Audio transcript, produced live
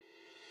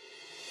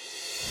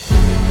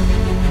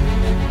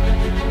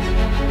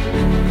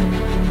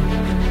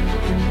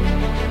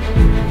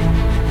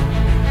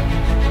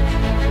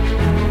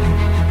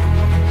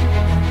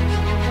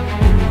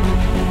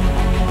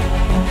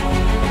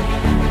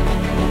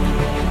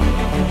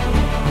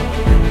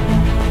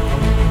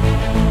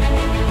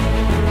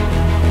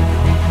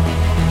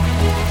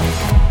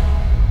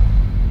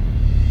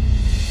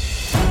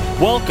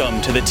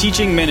Welcome to the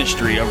teaching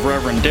ministry of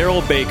Reverend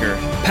Daryl Baker,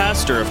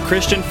 pastor of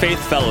Christian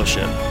Faith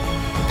Fellowship.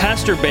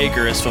 Pastor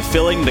Baker is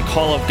fulfilling the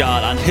call of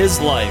God on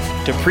his life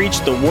to preach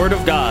the Word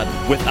of God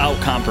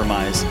without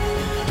compromise,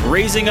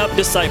 raising up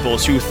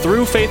disciples who,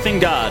 through faith in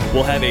God,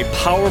 will have a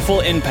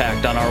powerful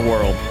impact on our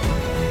world.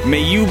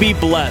 May you be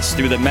blessed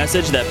through the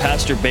message that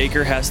Pastor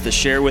Baker has to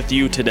share with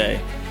you today.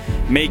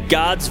 May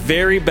God's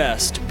very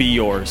best be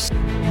yours.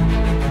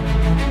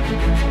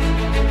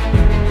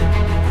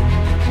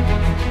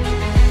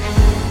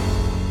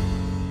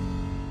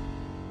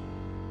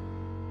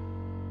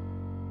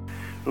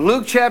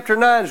 Luke chapter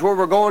 9 is where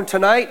we're going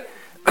tonight.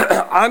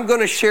 I'm going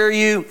to share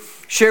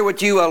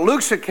with you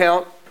Luke's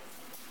account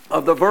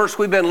of the verse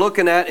we've been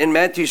looking at in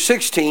Matthew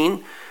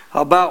 16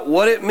 about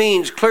what it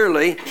means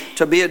clearly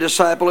to be a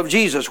disciple of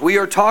Jesus. We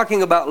are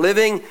talking about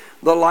living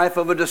the life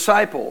of a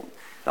disciple.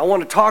 I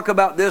want to talk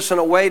about this in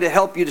a way to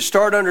help you to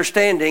start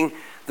understanding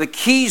the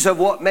keys of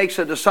what makes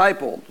a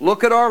disciple.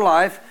 Look at our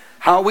life.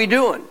 How are we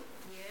doing?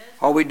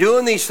 Are we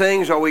doing these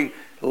things? Are we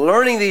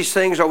learning these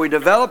things? Are we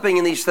developing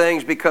in these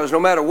things? Because no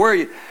matter where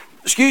you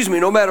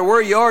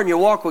are in your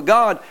walk with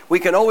God, we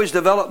can always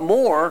develop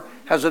more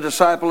as a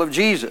disciple of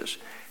Jesus.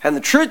 And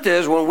the truth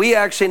is, when we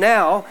actually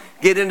now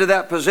get into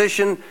that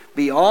position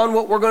beyond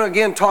what we're going to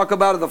again talk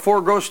about of the four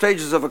growth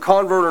stages of a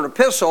convert or an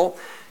epistle,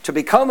 to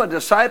become a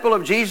disciple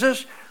of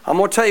Jesus, I'm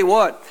going to tell you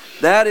what,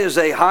 that is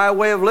a high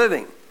way of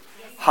living,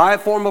 high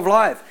form of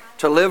life.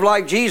 To live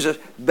like Jesus,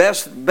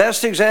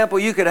 best example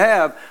you could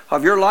have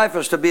of your life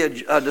is to be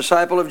a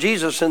disciple of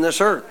Jesus in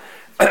this earth.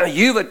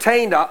 You've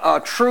attained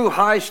a true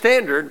high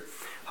standard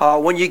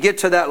when you get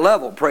to that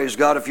level. Praise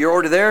God. If you're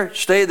already there,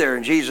 stay there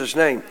in Jesus'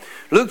 name.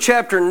 Luke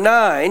chapter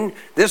 9,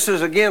 this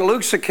is again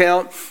Luke's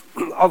account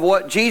of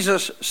what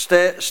Jesus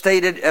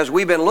stated as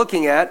we've been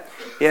looking at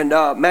in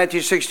Matthew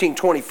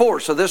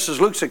 16:24. So this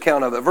is Luke's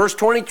account of it. Verse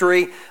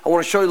 23, I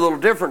want to show you a little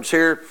difference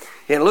here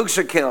in Luke's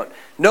account.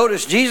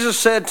 Notice Jesus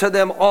said to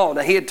them all.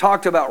 Now he had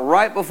talked about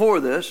right before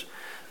this,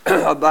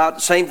 about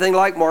the same thing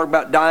like Mark,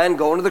 about dying,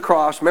 going to the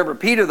cross. Remember,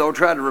 Peter, though,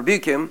 tried to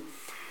rebuke him.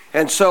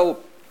 And so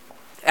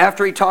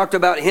after he talked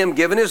about him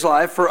giving his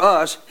life for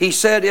us, he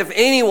said, if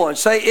anyone,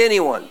 say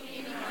anyone.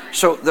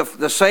 So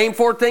the same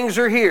four things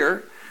are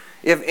here.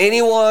 If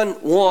anyone,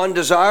 one,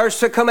 desires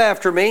to come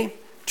after me,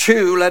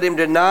 two, let him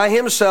deny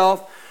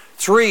himself,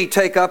 three,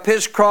 take up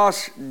his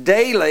cross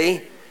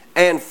daily,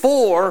 and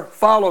four,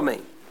 follow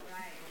me.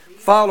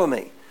 Follow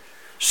me.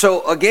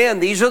 So again,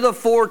 these are the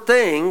four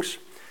things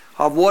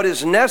of what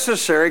is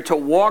necessary to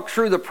walk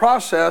through the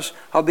process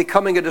of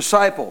becoming a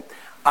disciple.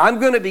 I'm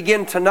going to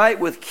begin tonight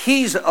with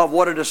keys of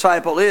what a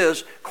disciple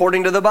is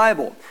according to the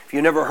Bible. If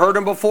you've never heard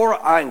them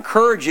before, I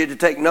encourage you to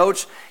take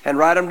notes and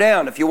write them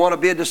down. If you want to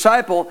be a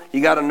disciple, you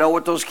got to know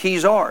what those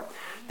keys are.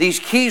 These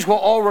keys will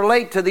all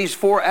relate to these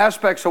four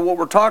aspects of what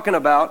we're talking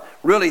about,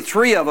 really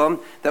three of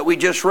them that we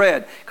just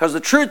read. Because the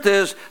truth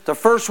is, the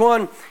first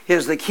one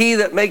is the key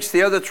that makes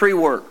the other three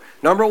work.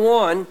 Number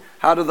one,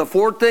 out of the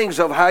four things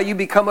of how you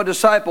become a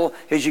disciple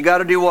is you got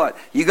to do what?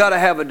 You got to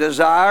have a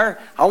desire.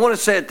 I want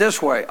to say it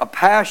this way, a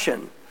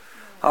passion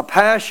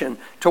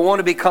to want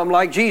to become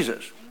like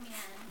Jesus.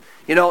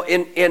 You know,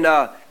 in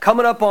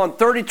coming up on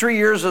 33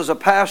 years as a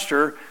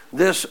pastor,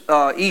 this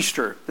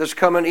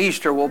coming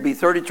Easter will be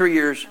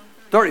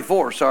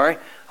 34, sorry.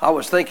 I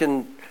was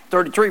thinking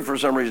 33 for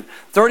some reason.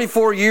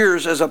 34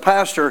 years as a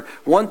pastor,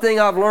 one thing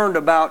I've learned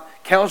about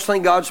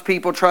counseling God's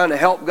people, trying to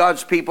help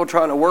God's people,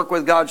 trying to work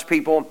with God's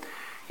people,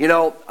 you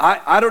know,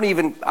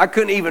 I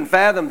couldn't even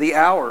fathom the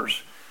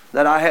hours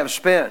that I have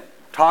spent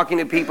talking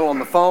to people on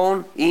the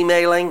phone,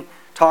 emailing,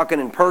 talking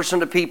in person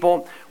to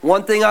people.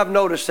 One thing I've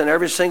noticed in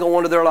every single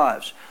one of their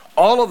lives,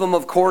 all of them,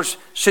 of course,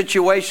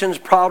 situations,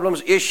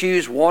 problems,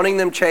 issues, wanting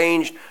them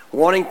changed,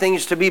 wanting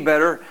things to be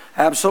better,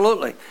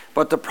 absolutely.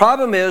 But the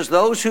problem is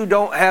those who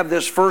don't have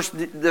this first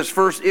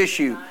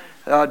issue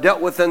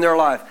dealt with in their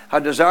life, a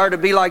desire to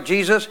be like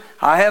Jesus,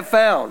 I have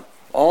found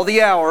all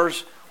the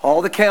hours,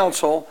 all the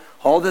counsel,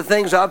 all the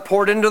things I've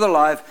poured into their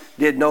life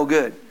did no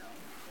good.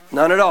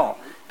 None at all.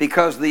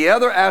 Because the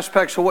other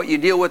aspects of what you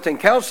deal with in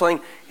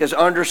counseling is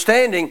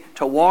understanding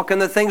to walk in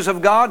the things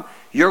of God.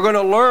 You're going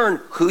to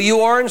learn who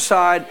you are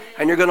inside,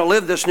 and you're going to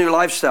live this new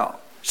lifestyle.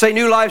 Say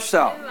new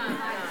lifestyle.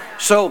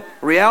 So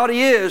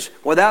reality is,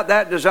 without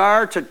that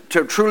desire to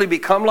truly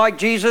become like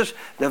Jesus,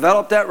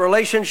 develop that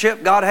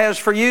relationship God has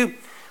for you,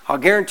 I'll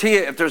guarantee you,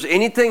 if there's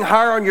anything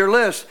higher on your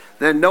list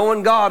than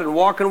knowing God and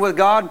walking with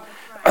God,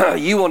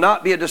 you will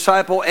not be a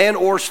disciple and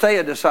or stay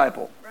a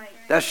disciple.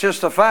 That's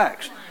just the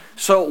facts.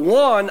 So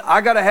one,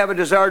 I got to have a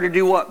desire to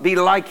do what? Be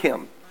like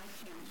Him.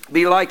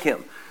 Be like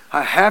Him.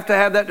 I have to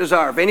have that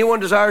desire. If anyone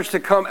desires to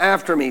come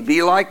after me,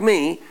 be like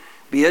me,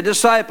 be a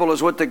disciple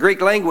is what the Greek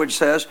language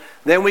says.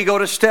 Then we go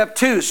to step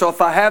two. So if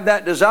I have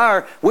that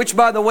desire, which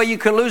by the way, you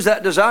can lose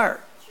that desire.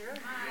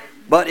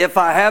 But if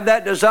I have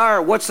that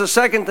desire, what's the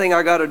second thing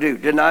I got to do?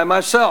 Deny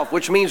myself,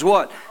 which means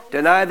what?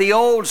 Deny the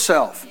old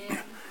self.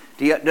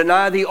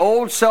 Deny the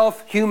old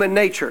self, human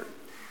nature.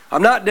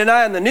 I'm not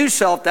denying the new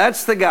self.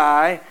 That's the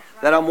guy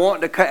that I'm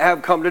wanting to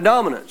have come to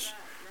dominance.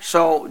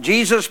 So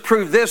Jesus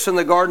proved this in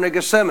the Garden of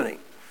Gethsemane.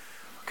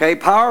 Okay, the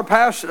power of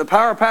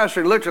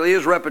pastoring literally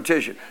is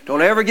repetition.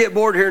 Don't ever get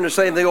bored hearing the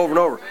same thing over and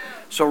over.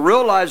 So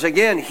realize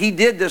again, he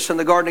did this in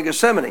the Garden of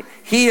Gethsemane.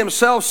 He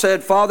himself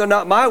said, Father,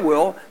 not my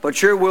will,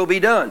 but your will be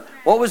done.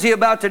 What was he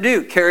about to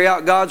do? Carry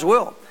out God's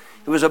will.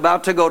 He was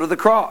about to go to the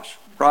cross,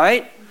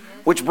 right?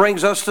 Which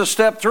brings us to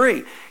step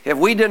 3. If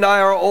we deny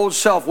our old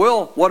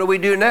self-will, what do we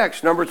do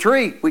next? Number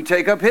 3, we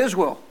take up his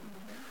will.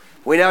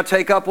 We now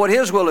take up what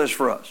his will is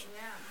for us.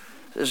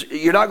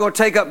 You're not going to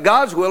take up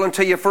God's will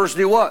until you first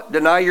do what?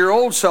 Deny your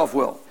old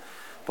self-will.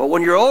 But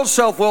when your old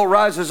self-will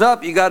rises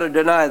up, you got to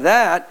deny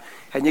that.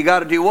 And you got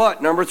to do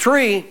what? Number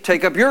 3,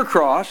 take up your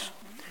cross,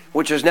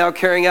 which is now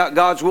carrying out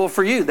God's will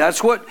for you.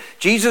 That's what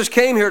Jesus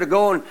came here to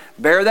go and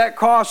bear that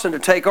cross and to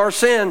take our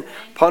sin,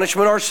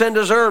 punishment our sin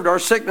deserved, our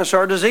sickness,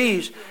 our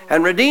disease,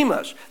 and redeem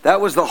us.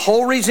 That was the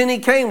whole reason he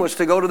came, was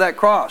to go to that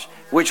cross,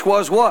 which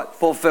was what?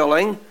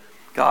 Fulfilling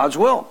God's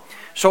will.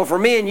 So for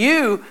me and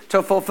you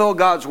to fulfill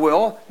God's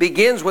will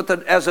begins with,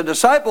 as a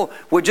disciple,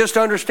 with just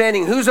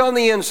understanding who's on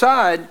the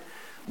inside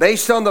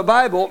based on the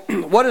Bible.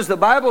 What does the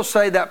Bible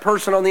say that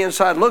person on the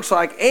inside looks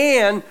like?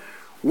 And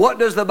what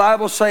does the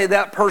Bible say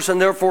that person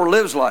therefore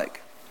lives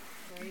like?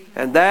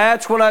 And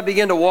that's when I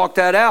begin to walk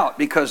that out,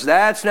 because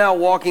that's now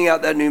walking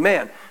out that new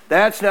man.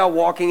 That's now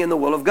walking in the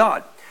will of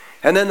God.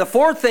 And then the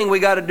 4th thing we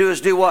got to do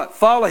is do what?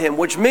 Follow him,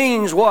 which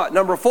means what?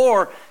 Number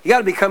 4, you got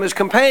to become his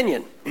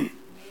companion.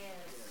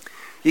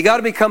 You got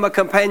to become a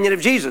companion of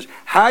Jesus.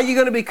 How are you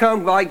going to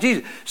become like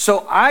Jesus?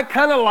 So I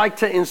kind of like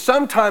to, in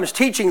sometimes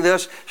teaching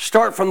this,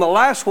 start from the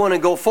last one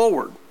and go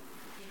forward.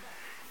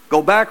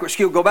 Go backwards.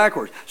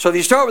 So if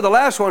you start with the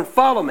last one,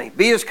 follow me.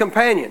 Be his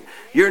companion.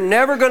 You're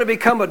never going to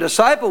become a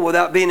disciple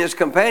without being his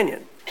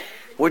companion.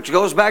 Which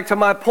goes back to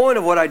my point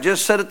of what I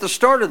just said at the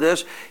start of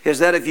this, is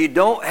that if you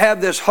don't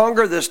have this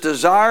hunger, this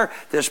desire,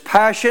 this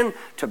passion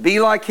to be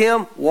like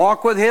him,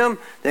 walk with him,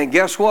 then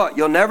guess what?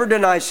 You'll never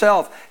deny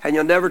self and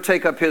you'll never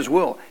take up his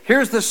will.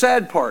 Here's the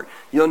sad part.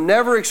 You'll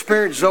never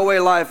experience Zoe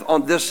life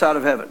on this side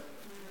of heaven.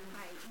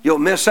 You'll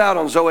miss out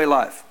on Zoe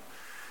life.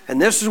 And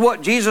this is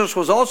what Jesus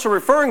was also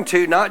referring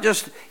to, not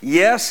just,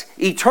 yes,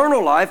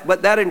 eternal life,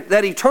 but that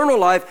eternal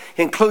life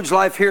includes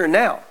life here and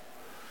now.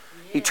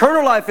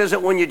 Eternal life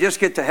isn't when you just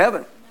get to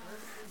heaven,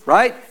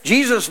 right?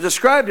 Jesus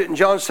described it in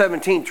John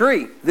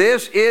 17:3.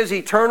 This is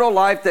eternal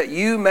life, that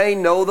you may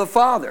know the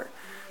Father.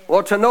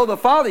 Well, to know the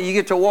Father, you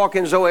get to walk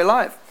in Zoe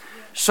life.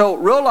 So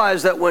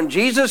realize that when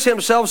Jesus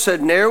himself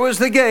said, narrow is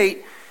the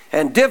gate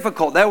and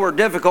difficult, that word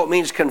difficult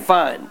means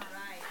confined.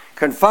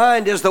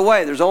 Confined is the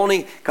way.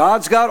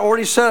 God's got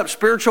already set up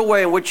spiritual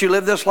way in which you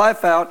live this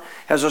life out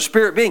as a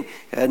spirit being.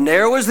 And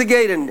narrow is the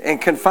gate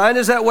and confined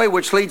is that way,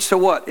 which leads to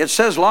what? It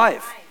says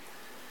life.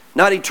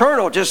 Not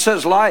eternal, it just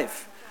says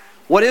life.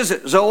 What is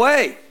it?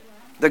 Zoe,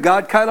 the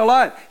God kind of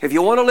life. If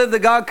you want to live the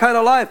God kind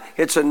of life,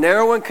 it's a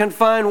narrow and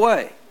confined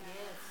way.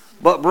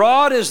 But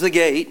broad is the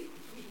gate,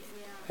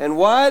 and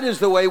wide is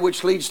the way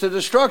which leads to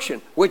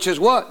destruction. Which is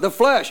what? The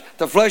flesh.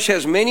 The flesh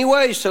has many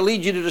ways to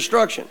lead you to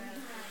destruction.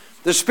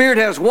 The Spirit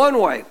has one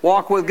way,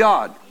 walk with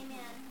God.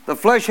 The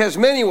flesh has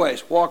many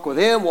ways. Walk with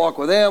him, walk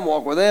with them,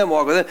 walk with them,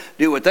 walk with them.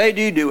 Do what they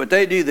do, do what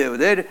they do, do what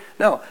they do.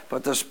 No,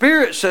 but the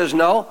Spirit says,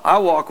 no, I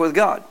walk with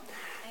God.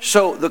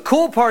 So the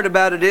cool part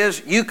about it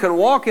is you can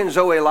walk in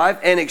Zoe life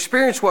and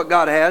experience what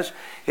God has.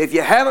 If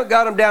you haven't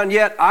got them down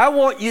yet, I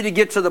want you to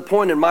get to the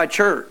point in my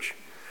church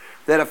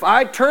that if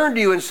I turned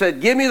to you and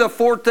said, give me the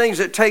 4 things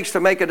it takes to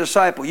make a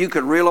disciple, you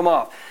could reel them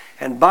off.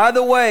 And by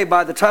the way,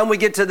 by the time we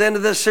get to the end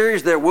of this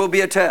series, there will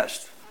be a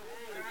test.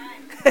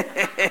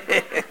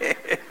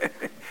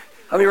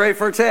 Are you ready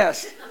for a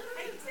test?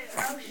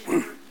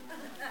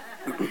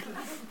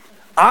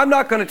 I'm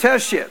not going to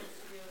test you,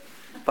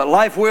 but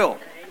life will.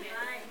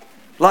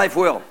 Life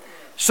will.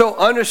 So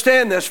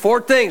understand this.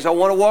 4 things. I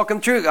want to walk them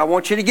through. I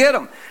want you to get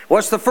them.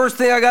 What's the first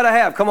thing I got to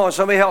have? Come on,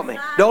 somebody help me.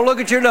 Don't look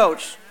at your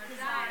notes.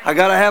 I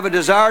got to have a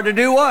desire to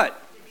do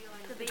what?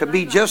 To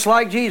be just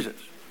like Jesus.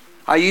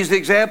 I use the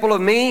example of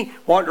me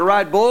wanting to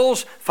ride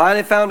bulls.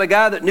 Finally found a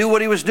guy that knew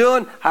what he was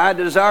doing. I had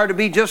a desire to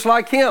be just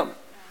like him.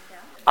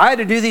 I had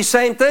to do these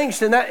same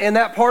things in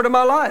that part of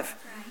my life.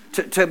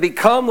 To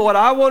become what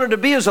I wanted to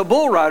be as a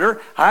bull rider,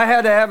 I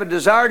had to have a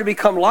desire to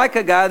become like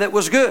a guy that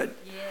was good.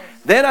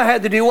 Then I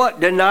had to do what?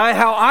 Deny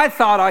how I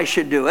thought I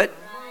should do it.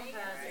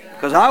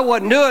 Because I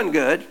wasn't doing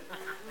good.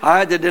 I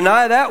had to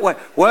deny that way.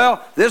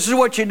 Well, this is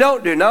what you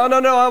don't do. No,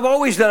 I've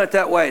always done it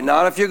that way.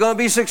 Not if you're going to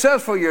be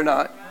successful, you're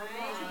not.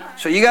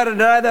 So you got to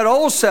deny that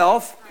old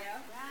self.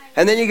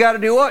 And then you got to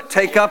do what?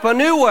 Take up a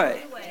new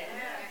way.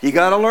 You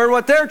got to learn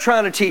what they're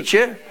trying to teach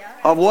you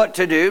of what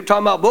to do. I'm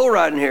talking about bull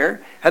riding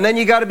here. And then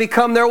you got to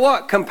become their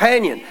what?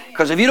 Companion.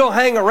 Because if you don't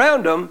hang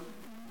around them,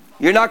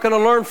 you're not going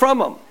to learn from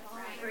them.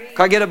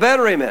 Can I get a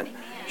better amen?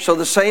 So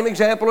the same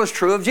example is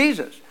true of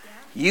Jesus.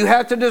 You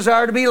have to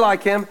desire to be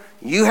like him.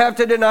 You have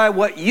to deny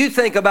what you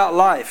think about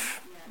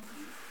life.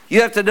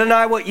 You have to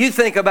deny what you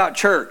think about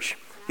church.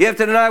 You have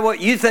to deny what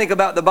you think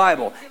about the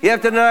Bible. You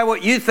have to deny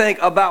what you think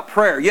about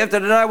prayer. You have to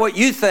deny what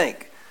you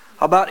think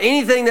about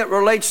anything that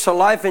relates to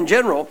life in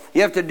general,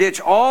 you have to ditch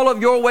all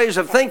of your ways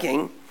of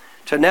thinking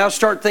to now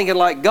start thinking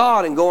like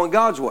God and going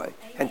God's way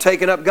and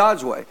taking up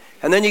God's way.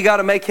 And then you got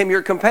to make Him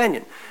your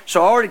companion.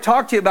 So I already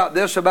talked to you about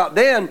this, about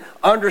then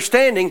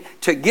understanding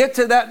to get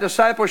to that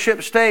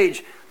discipleship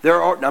stage.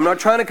 I'm not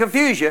trying to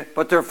confuse you,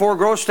 but there are 4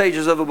 growth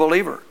stages of a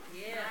believer.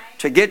 Yeah.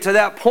 To get to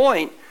that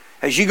point,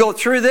 as you go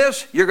through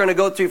this, you're going to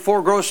go through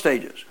 4 growth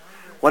stages.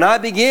 When I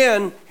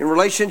begin in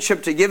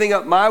relationship to giving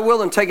up my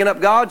will and taking up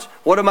God's,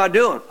 what am I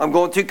doing? I'm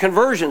going through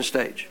conversion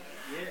stage.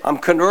 I'm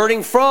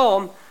converting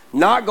from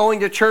not going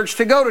to church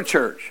to go to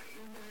church.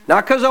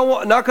 Not because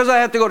I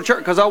have to go to church,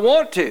 because I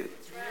want to.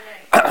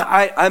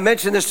 I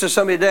mentioned this to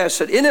somebody today. I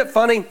said, isn't it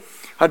funny?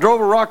 I drove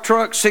a rock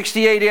truck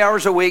 60, 80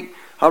 hours a week.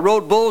 I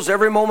rode bulls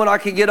every moment I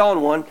could get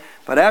on one.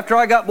 But after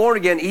I got born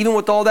again, even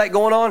with all that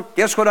going on,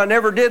 guess what I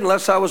never did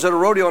unless I was at a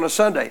rodeo on a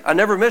Sunday? I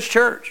never missed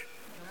church.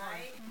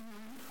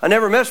 I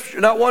never missed,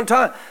 not one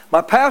time.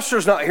 My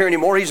pastor's not here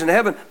anymore. He's in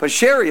heaven. But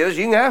Sherry is.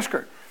 You can ask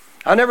her.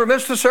 I never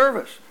missed a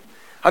service.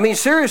 I mean,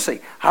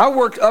 seriously, I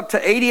worked up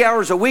to 80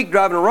 hours a week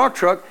driving a rock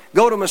truck,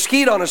 go to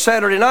Mesquite on a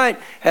Saturday night,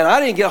 and I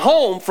didn't get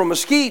home from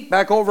Mesquite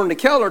back over into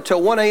Keller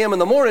till 1 a.m. in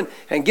the morning.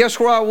 And guess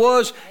where I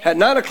was at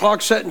 9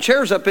 o'clock setting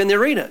chairs up in the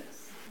arena?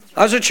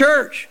 I was at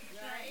church.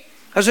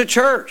 I was at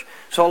church.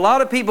 So a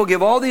lot of people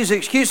give all these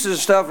excuses and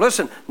stuff.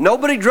 Listen,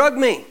 nobody drugged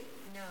me.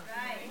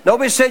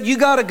 Nobody said, you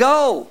got to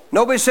go.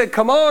 Nobody said,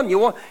 come on,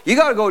 you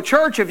got to go to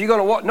church if you're going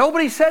to walk.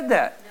 Nobody said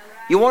that.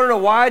 You want to know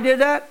why I did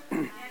that?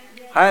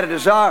 I had a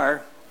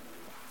desire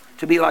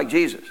to be like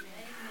Jesus.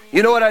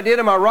 You know what I did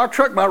in my rock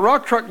truck? My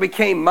rock truck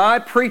became my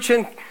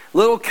preaching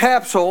little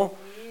capsule.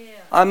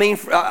 I mean,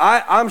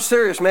 I'm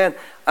serious, man.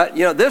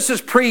 This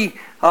is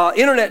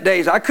pre-internet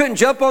days. I couldn't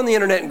jump on the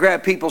internet and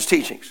grab people's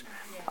teachings.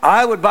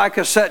 I would buy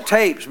cassette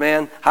tapes,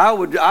 man. I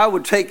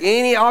would take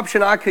any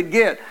option I could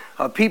get.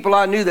 People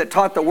I knew that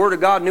taught the Word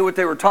of God, knew what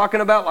they were talking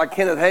about, like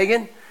Kenneth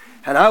Hagin.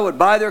 And I would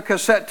buy their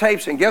cassette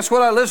tapes. And guess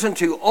what I listened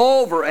to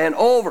over and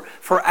over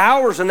for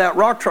hours in that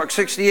rock truck,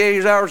 60,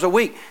 80 hours a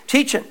week,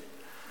 teaching.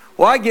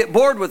 Well, I get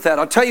bored with that.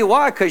 I'll tell you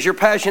why, because your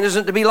passion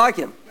isn't to be like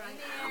him.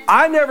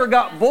 I never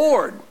got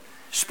bored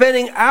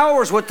spending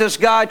hours with this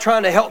guy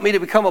trying to help me to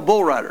become a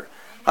bull rider.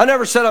 I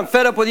never said, I'm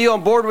fed up with you,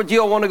 I'm bored with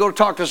you, I want to go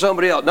talk to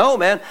somebody else. No,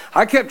 man,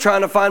 I kept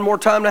trying to find more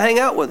time to hang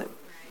out with him.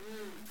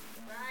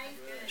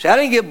 See, I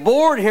didn't get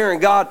bored hearing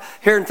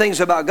things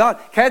about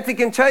God. Kathy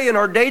can tell you in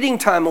our dating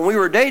time, when we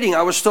were dating,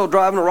 I was still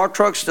driving a rock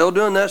truck, still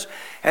doing this.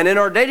 And in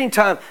our dating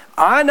time,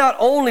 I not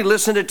only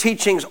listened to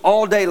teachings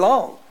all day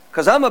long,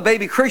 because I'm a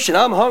baby Christian,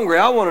 I'm hungry,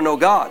 I want to know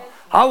God.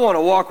 I want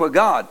to walk with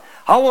God.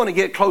 I want to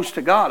get close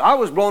to God. I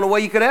was blown away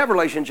you could have a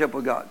relationship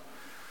with God.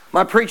 Am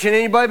I preaching to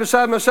anybody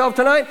beside myself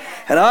tonight?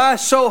 And I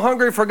was so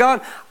hungry for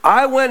God,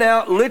 I went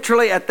out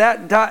literally at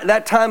that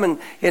time in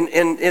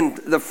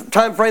the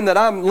time frame that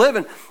I'm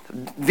living.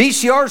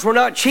 VCRs were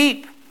not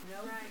cheap.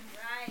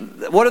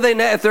 What are they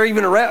now? If they're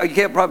even around, you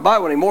can't probably buy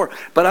one anymore.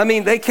 But I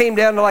mean, they came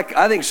down to like,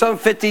 I think some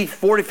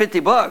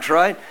 $50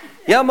 right?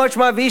 You know how much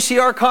my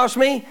VCR cost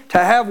me? To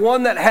have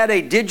one that had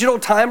a digital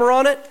timer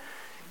on it,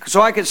 so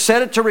I could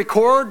set it to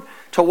record,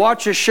 to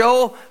watch a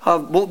show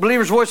of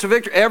Believer's Voice of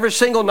Victory every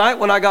single night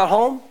when I got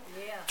home.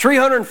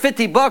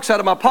 $350 out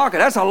of my pocket.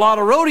 That's a lot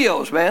of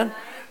rodeos, man.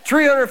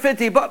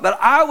 $350. But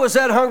I was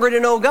that hungry to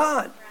know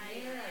God.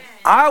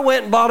 I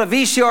went and bought a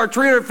VCR,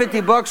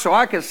 $350, so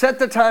I could set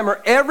the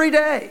timer every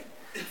day,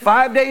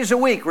 5 days a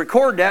week,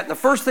 record that. And the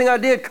first thing I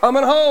did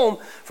coming home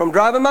from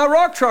driving my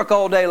rock truck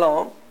all day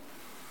long,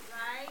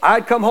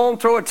 I'd come home,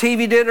 throw a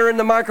TV dinner in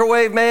the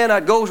microwave, man.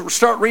 I'd go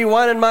start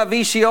rewinding my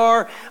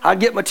VCR. I'd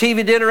get my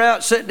TV dinner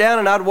out, sit down,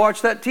 and I'd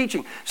watch that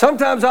teaching.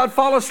 Sometimes I'd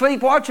fall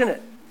asleep watching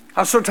it.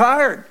 I was so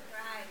tired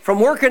from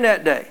working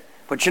that day.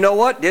 But you know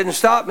what? Didn't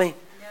stop me.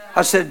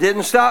 I said,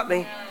 didn't stop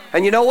me.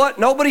 And you know what?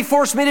 Nobody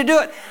forced me to do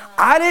it.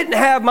 I didn't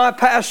have my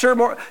pastor,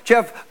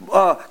 Jeff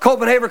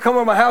Copenhaver, come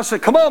over my house and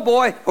said, come on,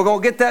 boy, we're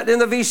going to get that in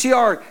the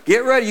VCR.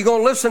 Get ready. You're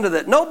going to listen to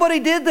that. Nobody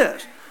did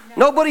this.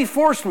 Nobody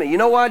forced me. You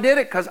know why I did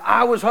it? Because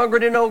I was hungry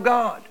to know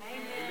God.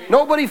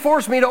 Nobody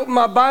forced me to open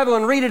my Bible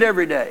and read it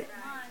every day.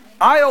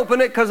 I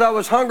opened it because I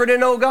was hungry to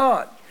know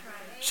God.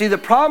 See, the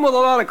problem with a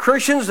lot of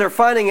Christians, they're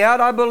finding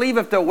out, I believe,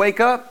 if they'll wake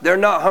up, they're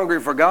not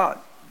hungry for God.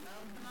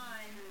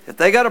 If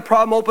they got a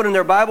problem opening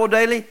their Bible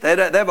daily, they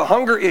have a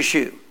hunger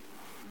issue.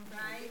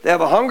 They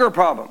have a hunger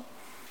problem.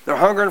 They're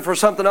hungering for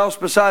something else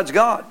besides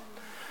God.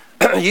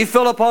 You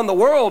fill up on the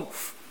world,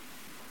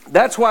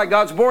 that's why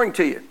God's boring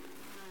to you.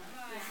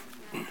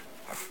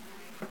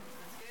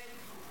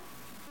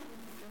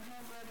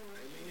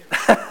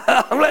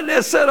 I'm letting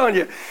that sit on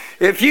you.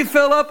 If you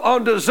fill up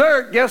on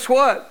dessert, guess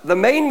what? The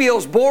main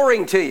meal's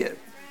boring to you.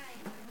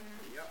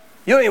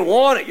 You don't even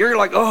want it. You're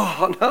like,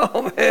 oh,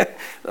 no, man.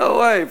 No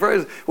way.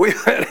 We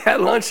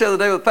had lunch the other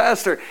day with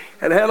Pastor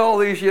and had all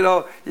these,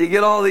 you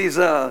get all these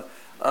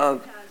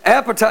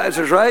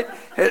appetizers, right?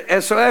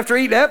 And so after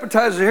eating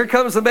appetizers, here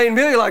comes the main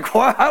meal. You're like,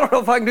 well, I don't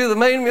know if I can do the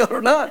main meal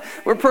or not.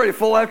 We're pretty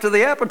full after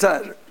the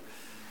appetizer.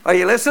 Are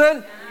you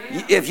listening?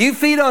 If you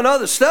feed on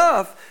other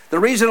stuff, The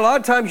reason a lot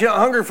of times you're not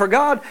hungry for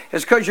God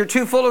is because you're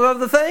too full of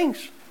other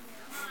things.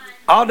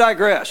 I'll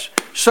digress.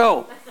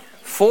 So,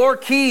 4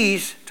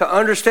 keys to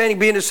understanding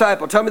being a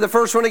disciple. Tell me the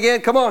first one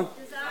again. Come on.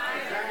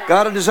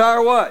 Got to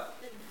desire what?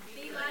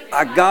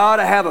 I got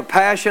to have a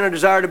passion and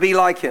desire to be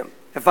like Him.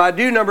 If I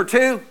do, number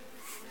 2,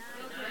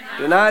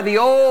 deny the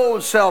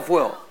old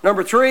self-will.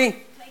 Number 3,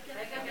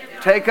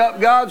 take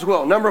up God's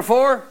will. Number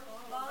 4,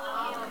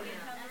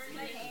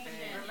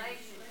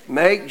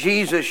 make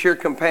Jesus your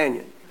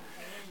companion.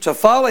 To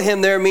follow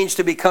Him there means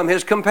to become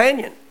His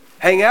companion.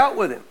 Hang out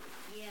with Him.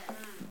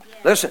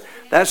 Listen,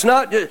 that's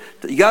not just,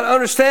 you got to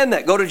understand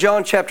that. Go to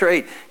John chapter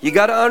 8. You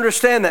got to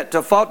understand that.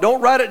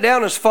 Don't write it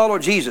down as follow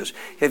Jesus.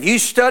 If you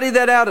study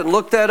that out and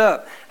look that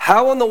up,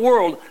 how in the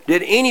world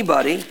did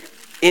anybody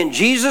in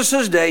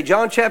Jesus' day,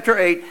 John chapter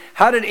 8,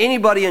 how did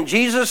anybody in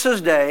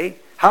Jesus' day,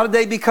 how did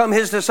they become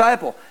His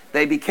disciple?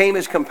 They became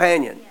His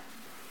companion.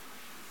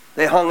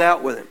 They hung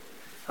out with Him.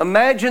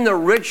 Imagine the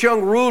rich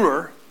young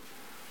ruler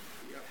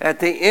at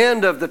the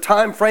end of the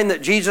time frame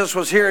that Jesus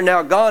was here and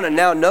now gone and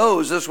now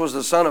knows this was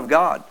the Son of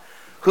God,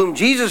 whom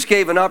Jesus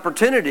gave an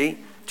opportunity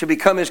to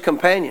become His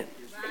companion.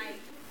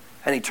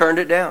 And He turned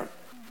it down.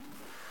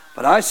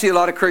 But I see a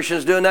lot of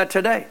Christians doing that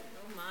today.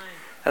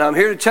 And I'm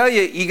here to tell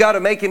you, you got to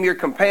make Him your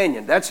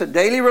companion. That's a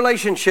daily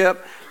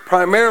relationship,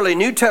 primarily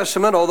New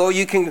Testament, although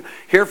you can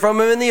hear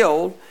from Him in the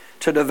Old,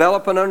 to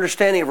develop an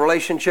understanding of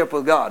relationship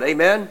with God.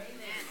 Amen?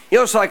 You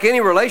know, it's like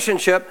any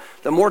relationship,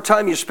 the more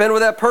time you spend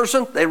with that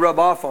person, they rub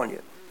off on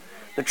you.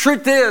 The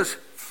truth is,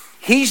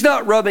 He's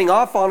not rubbing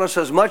off on us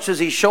as much as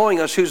He's showing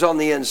us who's on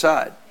the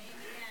inside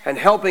and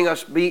helping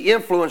us be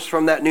influenced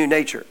from that new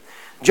nature.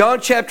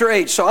 John chapter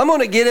 8. So I'm going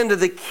to get into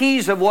the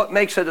keys of what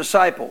makes a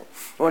disciple.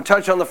 I want to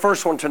touch on the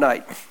first one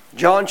tonight.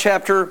 John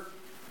chapter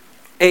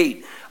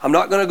 8. I'm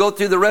not going to go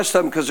through the rest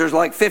of them because there's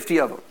like 50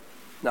 of them.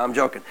 No, I'm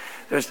joking.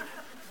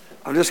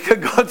 I'm just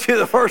going to go through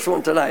the first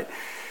one tonight.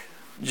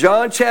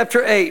 John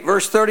chapter 8,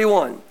 verse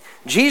 31.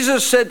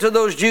 Jesus said to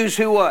those Jews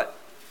who what?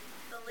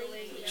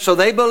 So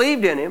they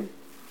believed in Him.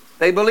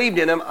 They believed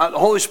in Him. The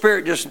Holy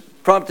Spirit just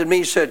prompted me.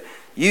 He said,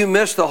 you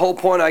missed the whole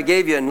point I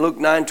gave you in Luke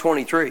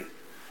 9:23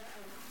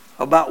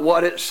 about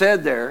what it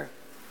said there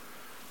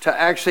to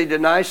actually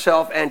deny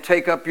self and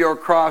take up your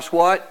cross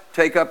what?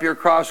 Take up your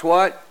cross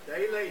what?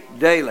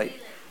 Daily.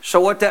 So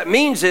what that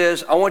means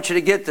is, I want you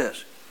to get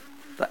this.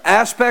 The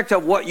aspect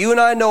of what you and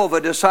I know of a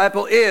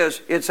disciple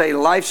is, it's a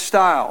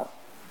lifestyle.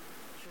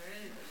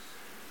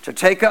 To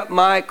take up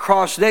my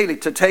cross daily,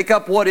 to take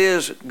up what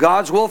is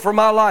God's will for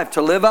my life,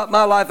 to live out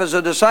my life as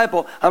a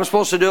disciple, I'm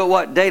supposed to do it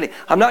what? Daily.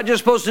 I'm not just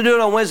supposed to do it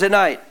on Wednesday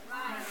night.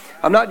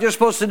 I'm not just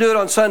supposed to do it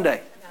on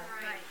Sunday.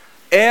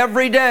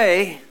 Every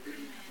day,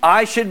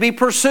 I should be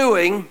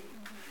pursuing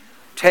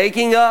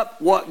taking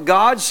up what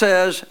God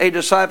says a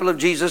disciple of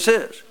Jesus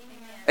is.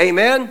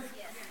 Amen?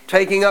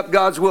 Taking up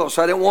God's will.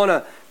 So I didn't want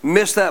to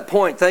miss that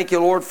point. Thank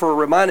you, Lord, for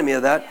reminding me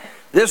of that.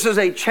 This is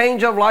a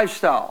change of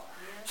lifestyle.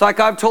 It's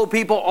like I've told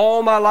people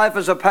all my life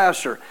as a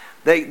pastor.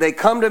 They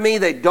come to me,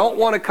 they don't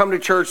want to come to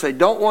church, they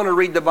don't want to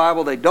read the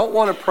Bible, they don't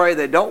want to pray,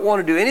 they don't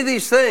want to do any of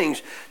these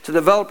things to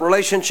develop a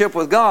relationship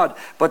with God,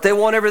 but they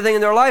want everything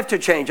in their life to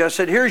change. I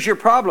said, here's your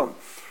problem.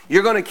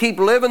 You're going to keep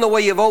living the way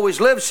you've always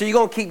lived, so you're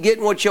going to keep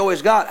getting what you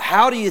always got.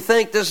 How do you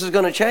think this is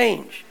going to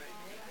change?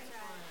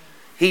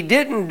 He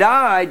didn't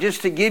die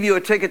just to give you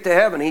a ticket to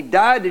heaven. He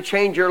died to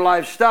change your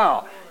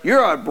lifestyle.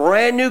 You're a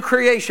brand new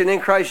creation in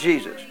Christ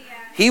Jesus.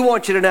 He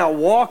wants you to now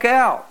walk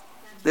out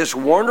this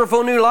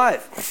wonderful new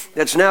life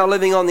that's now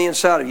living on the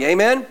inside of you.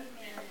 Amen?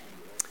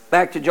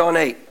 Back to John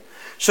 8.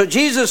 So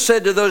Jesus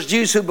said to those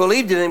Jews who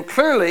believed in Him,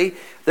 clearly,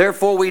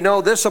 therefore we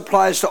know this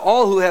applies to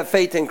all who have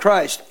faith in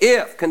Christ.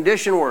 If,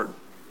 condition word,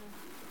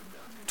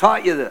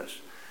 taught you this.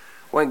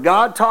 When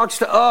God talks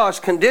to us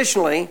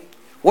conditionally,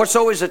 what's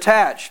always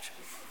attached?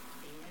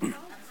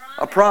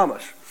 A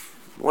promise.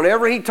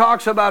 Whenever He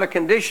talks about a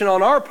condition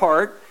on our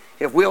part,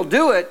 if we'll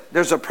do it,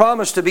 there's a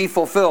promise to be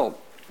fulfilled.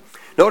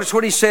 Notice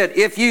what He said,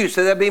 if you,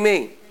 so that'd be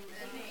me.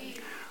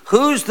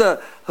 What's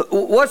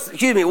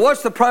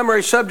the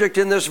primary subject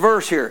in this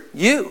verse here?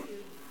 You.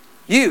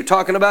 You,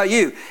 talking about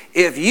you.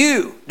 If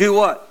you do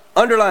what?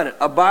 Underline it.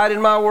 Abide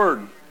in my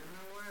word.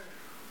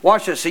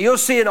 Watch this. So you'll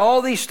see in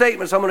all these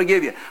statements I'm going to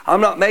give you.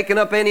 I'm not making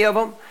up any of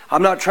them.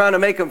 I'm not trying to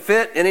make them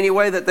fit in any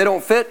way that they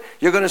don't fit.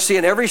 You're going to see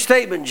in every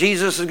statement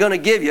Jesus is going to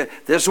give you,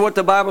 this is what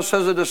the Bible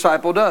says a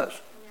disciple does.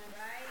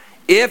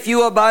 If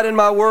you abide in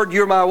my word,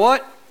 you're my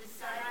what?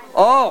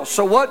 Oh,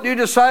 so what do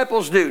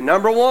disciples do?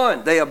 Number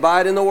one, they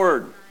abide in the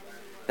Word.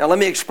 Now let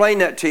me explain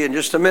that to you in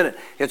just a minute.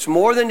 It's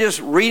more than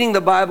just reading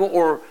the Bible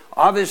or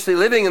obviously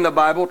living in the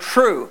Bible,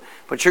 true.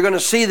 But you're going to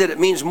see that it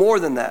means more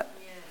than that.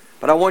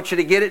 But I want you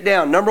to get it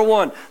down. Number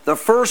one, the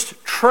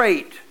first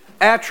trait,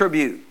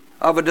 attribute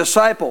of a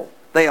disciple,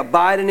 they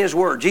abide in His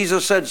Word.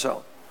 Jesus said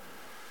so.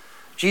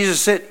 Jesus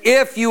said,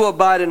 if you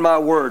abide in my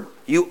Word,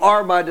 you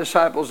are my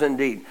disciples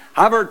indeed.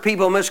 I've heard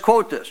people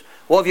misquote this.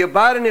 Well, if you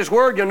abide in His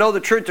Word, you'll know the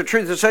truth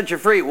will set you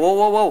free. Whoa,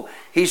 whoa, whoa.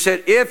 He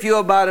said, if you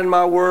abide in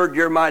my Word,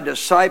 you're my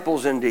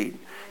disciples indeed.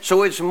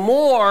 So it's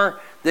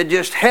more than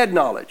just head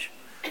knowledge.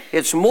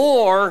 It's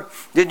more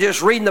than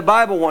just reading the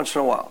Bible once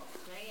in a while.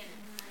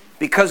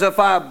 Because if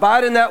I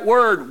abide in that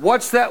Word,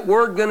 what's that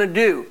Word going to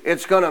do?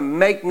 It's going to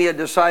make me a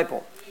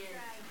disciple.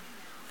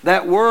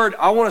 That Word,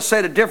 I want to say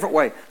it a different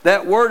way.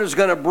 That Word is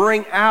going to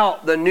bring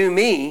out the new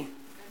me,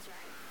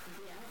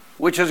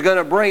 which is going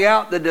to bring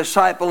out the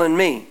disciple in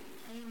me.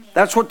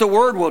 That's what the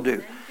Word will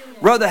do.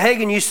 Brother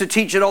Hagin used to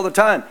teach it all the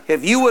time.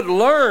 If you would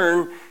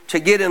learn to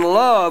get in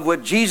love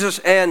with Jesus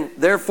and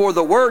therefore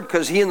the Word,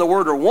 because He and the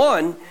Word are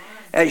one,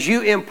 as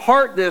you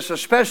impart this,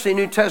 especially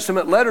New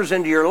Testament letters,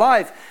 into your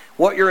life,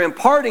 what you're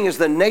imparting is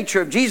the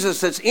nature of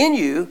Jesus that's in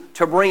you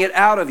to bring it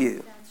out of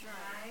you.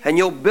 And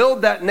you'll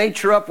build that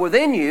nature up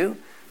within you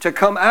to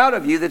come out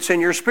of you that's in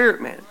your spirit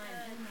man.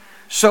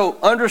 So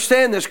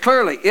understand this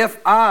clearly.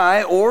 If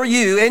I or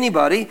you,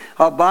 anybody,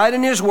 abide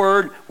in His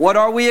Word, what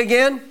are we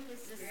again?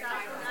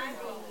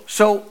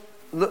 So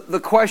the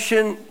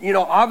question,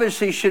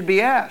 obviously should be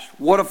asked.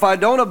 What if I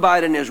don't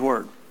abide in His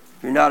Word?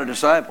 You're not a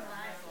disciple.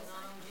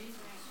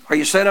 Are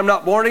you saying I'm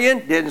not born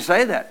again? Didn't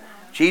say that.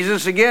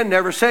 Jesus, again,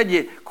 never said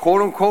you,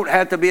 quote unquote,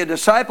 had to be a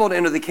disciple to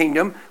enter the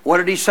kingdom. What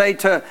did He say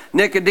to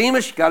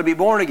Nicodemus? You got to be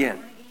born again.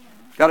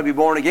 Got to be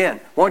born again.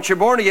 Once you're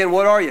born again,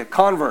 what are you?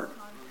 Convert.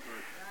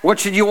 What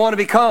should you want to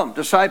become?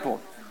 Disciple.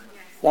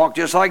 Walk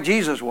just like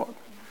Jesus walked.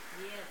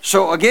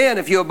 So again,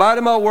 if you abide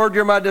in my word,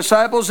 you're my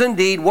disciples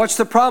indeed. What's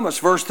the promise?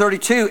 Verse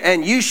 32,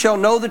 and you shall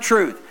know the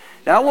truth.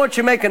 Now I want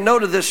you to make a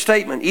note of this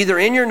statement, either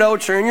in your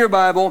notes or in your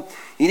Bible.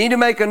 You need to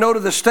make a note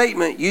of the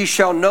statement, you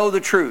shall know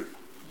the truth.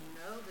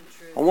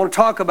 I want to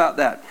talk about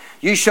that.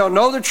 You shall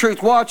know the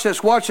truth. Watch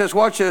this, watch this,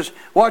 watch this,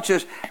 watch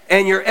this.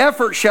 And your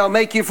effort shall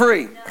make you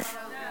free.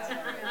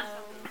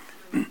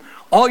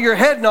 All your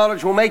head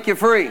knowledge will make you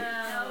free.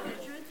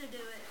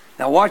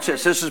 Now watch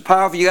this. This is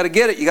powerful. You got to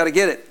get it. You got to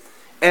get it.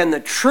 And the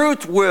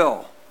truth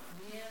will.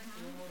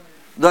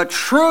 The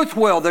truth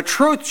will. The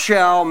truth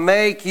shall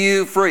make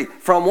you free.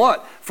 From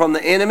what? From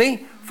the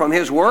enemy, from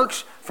his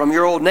works, from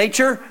your old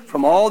nature,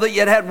 from all that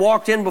you had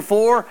walked in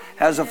before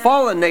as a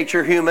fallen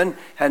nature human,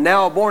 and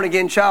now a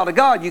born-again child of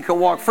God. You can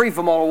walk free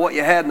from all of what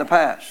you had in the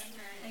past.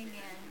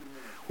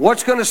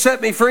 What's going to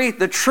set me free?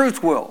 The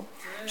truth will.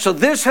 So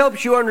this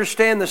helps you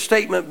understand the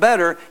statement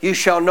better. You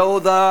shall know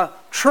the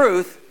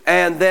truth,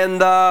 and then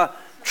the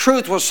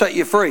truth will set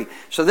you free.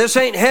 So this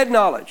ain't head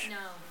knowledge. No.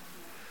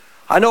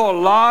 I know a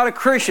lot of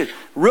Christians.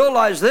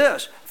 Realize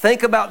this.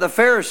 Think about the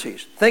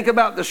Pharisees. Think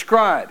about the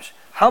scribes.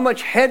 How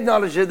much head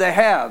knowledge did they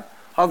have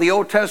of the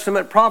Old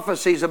Testament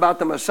prophecies about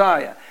the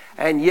Messiah?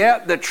 And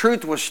yet the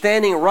truth was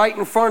standing right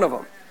in front of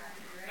them.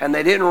 And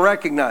they didn't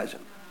recognize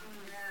Him.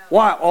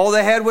 Why? All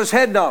they had was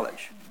head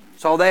knowledge.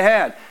 That's all they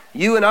had.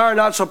 You and I are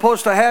not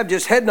supposed to have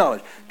just head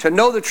knowledge. To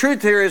know the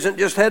truth here isn't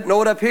just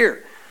know it up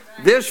here.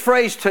 This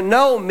phrase to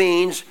know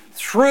means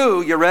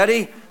through, you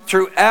ready?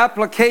 Through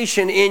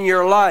application in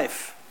your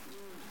life.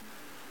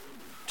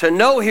 To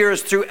know here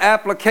is through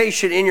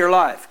application in your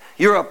life.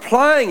 You're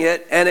applying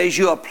it, and as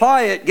you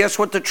apply it, guess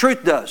what the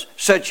truth does?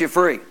 Sets you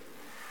free.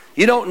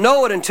 You don't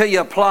know it until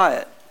you apply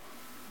it.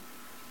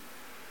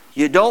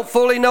 You don't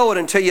fully know it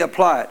until you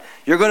apply it.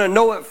 You're going to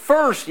know it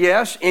first,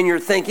 yes, in your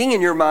thinking,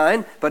 in your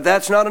mind, but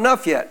that's not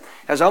enough yet.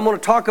 As I'm going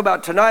to talk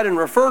about tonight and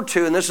refer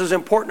to, and this is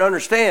important to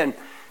understand,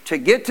 to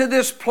get to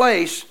this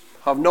place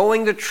of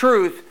knowing the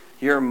truth,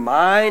 your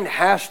mind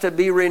has to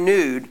be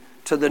renewed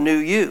to the new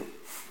you.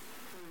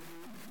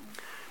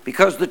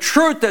 Because the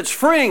truth that's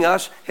freeing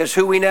us is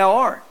who we now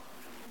are.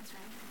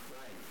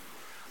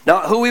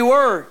 Not who we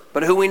were,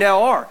 but who we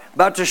now are.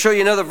 About to show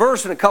you another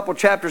verse in a couple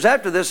chapters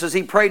after this as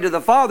he prayed to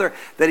the Father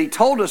that He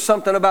told us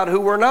something about who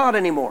we're not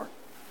anymore.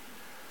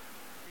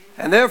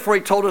 And therefore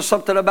He told us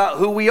something about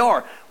who we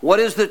are. What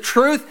is the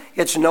truth?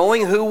 It's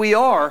knowing who we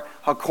are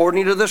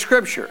according to the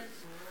Scripture.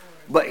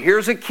 But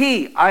here's a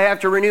key. I have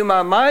to renew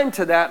my mind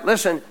to that.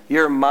 Listen,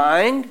 your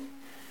mind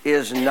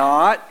is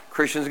not,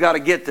 Christians got to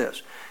get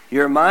this.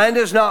 Your mind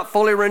is not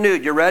fully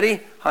renewed. You ready?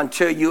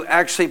 Until you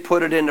actually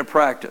put it into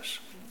practice.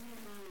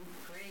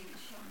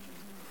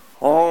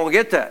 Oh,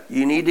 get that.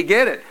 You need to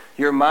get it.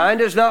 Your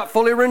mind is not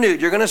fully renewed.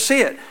 You're going to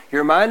see it.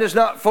 Your mind is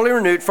not fully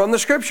renewed from the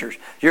Scriptures.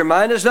 Your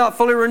mind is not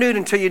fully renewed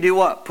until you do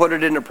what? Put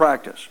it into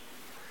practice.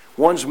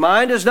 One's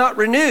mind is not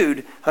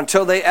renewed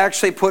until they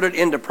actually put it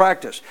into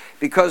practice.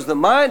 Because the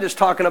mind is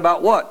talking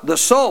about what? The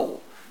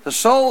soul. The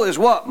soul is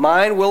what?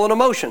 Mind, will, and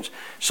emotions.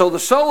 So the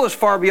soul is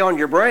far beyond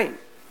your brain.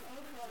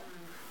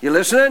 You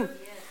listening?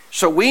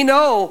 So we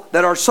know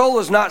that our soul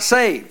is not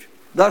saved.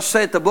 Thus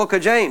saith the book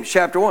of James,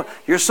 chapter 1.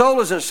 Your soul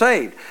isn't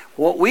saved.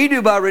 What we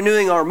do by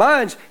renewing our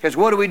minds is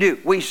what do?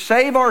 We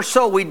save our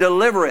soul. We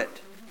deliver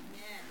it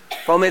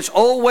from its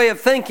old way of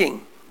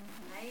thinking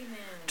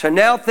to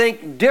now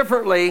think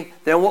differently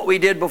than what we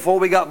did before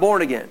we got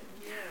born again.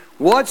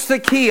 What's the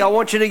key? I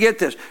want you to get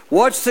this.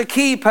 What's the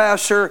key,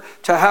 Pastor,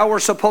 to how we're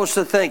supposed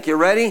to think? You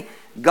ready?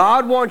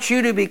 God wants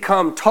you to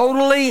become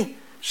totally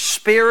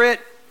spirit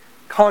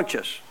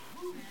conscious.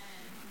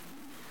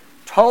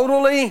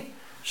 Totally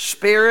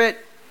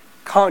spirit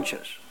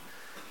conscious.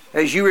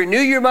 As you renew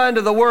your mind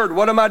to the Word,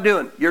 what am I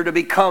doing? You're to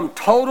become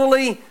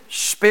totally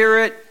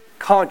spirit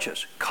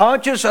conscious.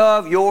 Conscious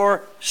of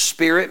your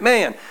spirit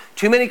man.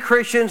 Too many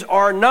Christians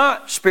are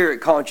not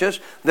spirit conscious.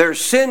 They're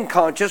sin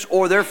conscious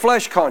or they're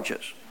flesh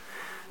conscious.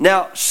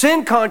 Now,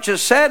 sin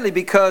conscious, sadly,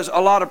 because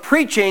a lot of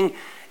preaching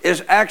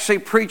is actually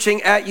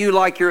preaching at you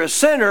like you're a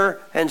sinner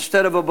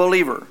instead of a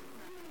believer.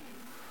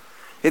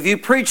 If you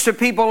preach to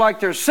people like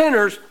they're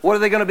sinners, what are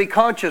they going to be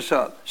conscious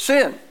of?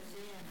 Sin.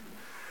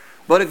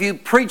 But if you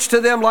preach to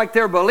them like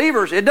they're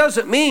believers, it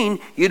doesn't mean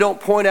you don't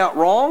point out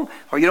wrong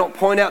or you don't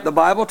point out. The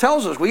Bible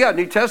tells us. We got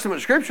New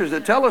Testament scriptures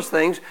that tell us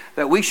things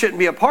that we shouldn't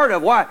be a part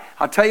of. Why?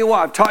 I'll tell you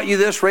why. I've taught you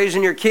this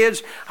raising your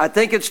kids. I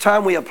think it's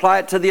time we apply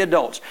it to the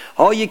adults.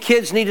 All you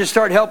kids need to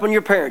start helping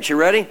your parents. You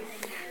ready?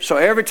 So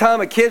every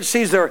time a kid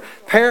sees their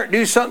parent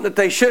do something that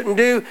they shouldn't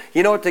do,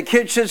 you know what the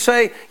kid should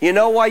say? You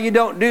know why you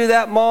don't do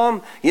that,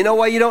 Mom? You know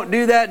why you don't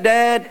do that,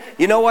 Dad?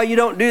 You know why you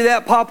don't do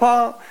that,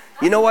 Papa?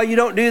 You know why you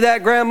don't do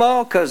that,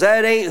 Grandma? Because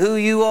that ain't who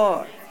you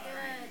are.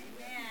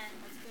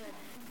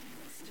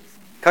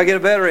 Can I get a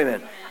better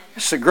amen?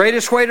 It's the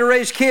greatest way to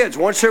raise kids.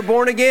 Once they're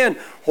born again,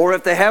 or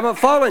if they haven't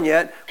fallen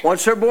yet,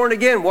 once they're born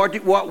again, what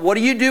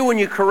do you do when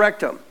you correct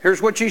them?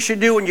 Here's what you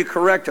should do when you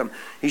correct them.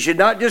 You should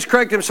not just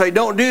correct them and say,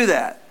 don't do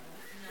that.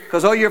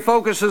 Because all your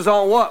focus is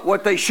on what?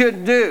 What they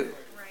shouldn't do.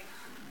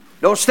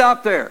 Don't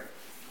stop there.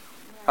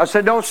 I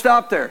said don't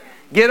stop there.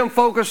 Get them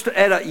focused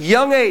at a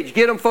young age.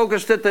 Get them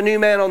focused at the new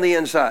man on the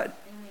inside.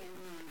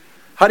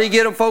 How do you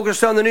get them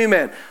focused on the new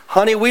man?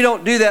 Honey, we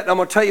don't do that. And I'm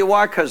going to tell you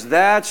why. Because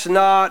that's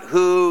not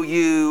who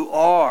you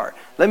are.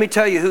 Let me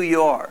tell you who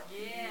you are.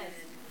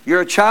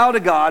 You're a child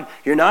of God.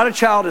 You're not a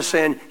child of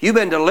sin. You've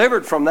been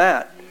delivered from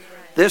that.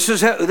 This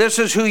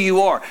is who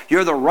you are.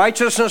 You're the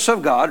righteousness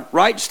of God,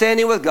 right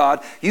standing with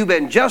God. You've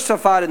been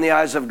justified in the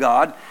eyes of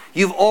God.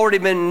 You've already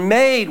been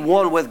made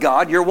one with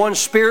God. You're one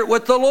spirit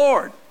with the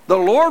Lord. The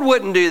Lord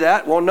wouldn't do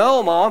that. Well,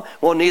 no, Mom.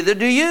 Well, neither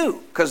do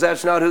you, because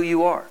that's not who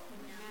you are.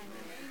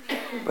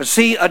 But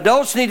see,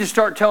 adults need to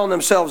start telling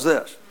themselves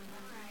this.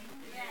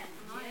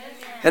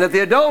 And if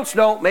the adults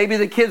don't, maybe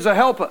the kids will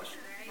help us.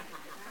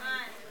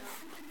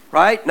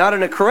 Right? Not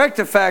in a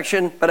corrective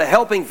fashion, but a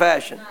helping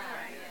fashion.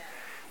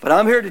 But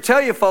I'm here to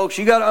tell you, folks,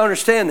 you got to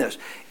understand this.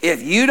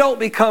 If you don't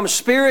become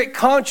spirit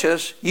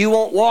conscious, you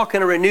won't walk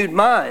in a renewed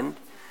mind.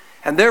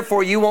 And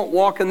therefore, you won't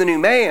walk in the new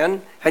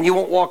man, and you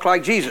won't walk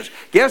like Jesus.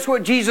 Guess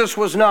what Jesus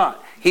was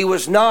not? He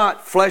was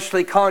not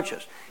fleshly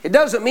conscious. It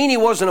doesn't mean he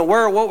wasn't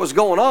aware of what was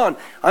going on.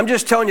 I'm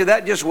just telling you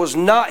that just was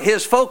not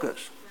his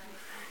focus.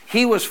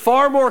 He was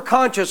far more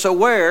conscious,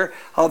 aware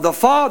of the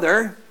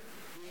Father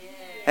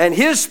and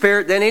his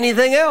spirit than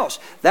anything else.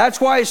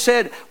 That's why he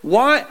said,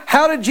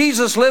 how did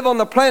Jesus live on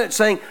the planet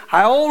saying,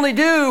 I only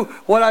do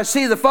what I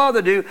see the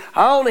Father do.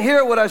 I only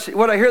hear what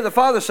I hear the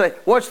Father say.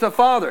 What's the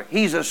Father?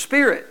 He's a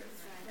spirit.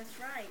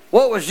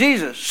 What was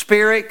Jesus?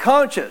 Spirit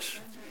conscious.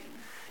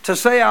 To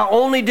say I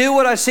only do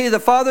what I see the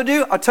Father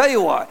do, I'll tell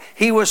you why.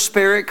 He was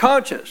spirit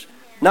conscious,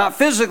 not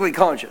physically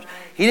conscious.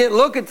 He didn't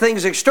look at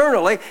things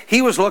externally.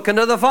 He was looking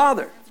to the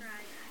Father.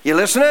 You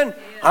listening?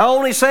 I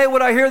only say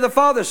what I hear the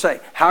Father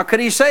say. How could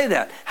he say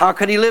that? How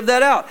could he live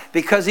that out?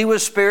 Because he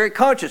was spirit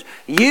conscious.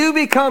 You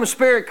become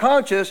spirit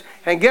conscious,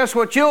 and guess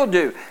what you'll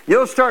do?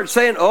 You'll start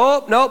saying,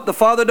 oh, nope, the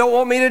Father don't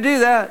want me to do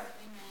that.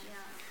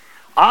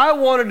 I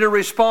wanted to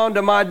respond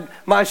to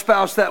my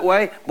spouse that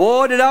way.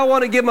 Boy, did I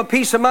want to give him a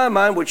piece of my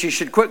mind, which you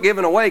should quit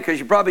giving away because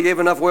you probably gave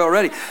enough away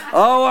already.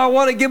 Oh, I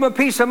want to give him a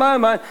piece of my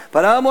mind.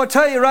 But I'm going to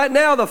tell you right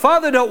now, the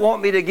Father don't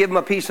want me to give him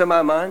a piece of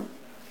my mind.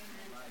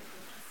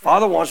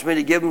 Father wants me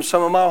to give him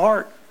some of my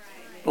heart.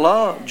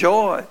 Love,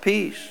 joy,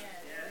 peace.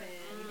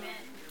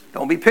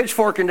 Don't be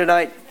pitchforking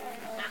tonight.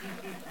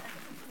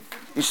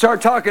 You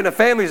start talking to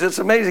families, it's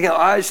amazing how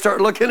eyes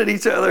start looking at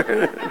each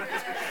other.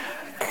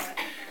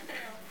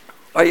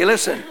 Are you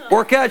listening?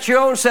 Work out your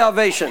own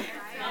salvation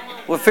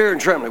with fear and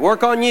trembling.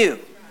 Work on you.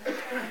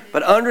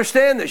 But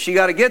understand this. You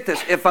got to get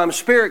this. If I'm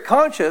spirit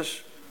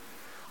conscious,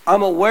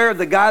 I'm aware of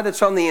the guy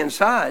that's on the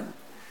inside.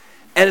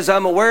 And as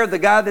I'm aware of the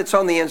guy that's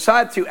on the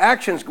inside through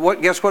actions,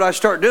 guess what I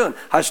start doing?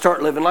 I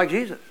start living like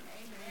Jesus.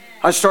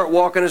 I start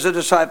walking as a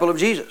disciple of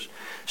Jesus.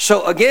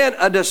 So again,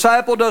 a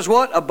disciple does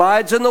what?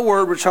 Abides in the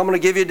Word, which I'm going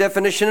to give you a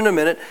definition in a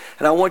minute.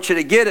 And I want you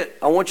to get it.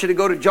 I want you to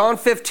go to John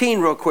 15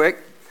 real quick.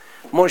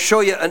 I'm going to show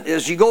you,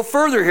 as you go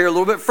further here, a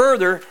little bit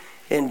further,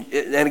 and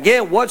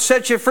again, what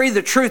sets you free?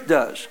 The truth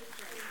does.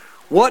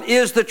 What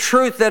is the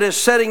truth that is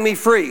setting me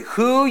free?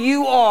 Who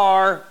you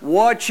are,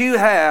 what you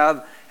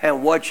have,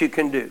 and what you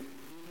can do.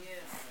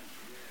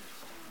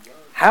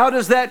 How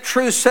does that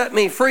truth set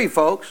me free,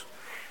 folks?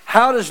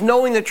 How does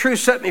knowing the truth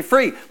set me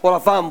free? Well,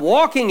 if I'm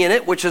walking in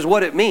it, which is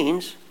what it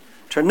means,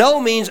 to know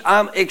means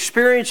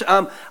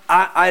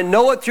I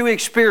know it through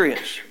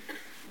experience.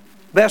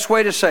 Best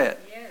way to say it.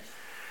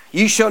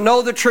 You shall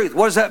know the truth.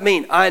 What does that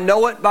mean? I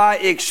know it by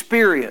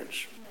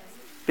experience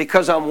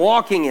because I'm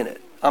walking in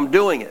it. I'm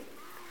doing it.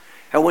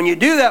 And when you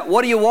do that,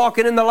 what are you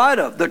walking in the light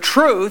of? The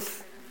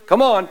truth. Come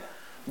on.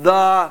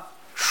 The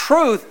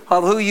truth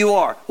of who you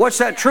are. What's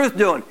that truth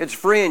doing? It's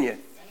freeing you.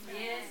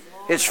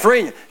 It's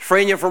freeing you.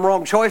 Freeing you from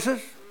wrong choices.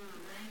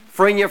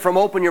 Freeing you from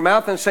opening your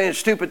mouth and saying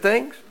stupid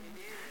things.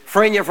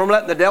 Freeing you from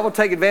letting the devil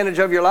take advantage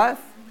of your life.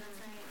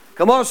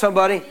 Come on,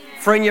 somebody.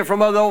 Freeing you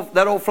from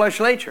that old flesh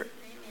nature.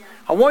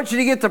 I want you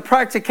to get the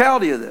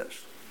practicality of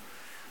this.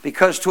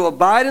 Because to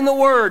abide in the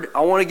Word,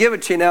 I want to give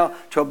it to you now.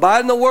 To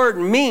abide in the Word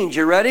means,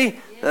 you ready?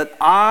 That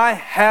I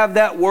have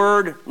that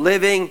Word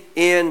living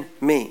in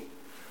me.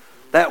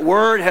 That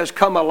Word has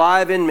come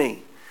alive in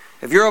me.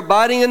 If you're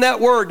abiding in that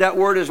Word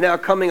is now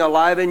coming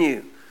alive in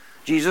you.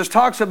 Jesus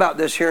talks about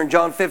this here in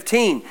John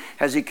 15.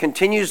 As he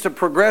continues to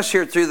progress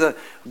here through the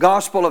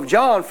Gospel of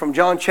John, from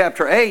John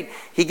chapter 8,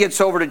 he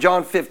gets over to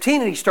John 15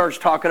 and he starts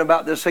talking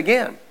about this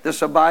again.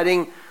 This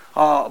abiding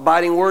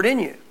Word in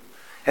you.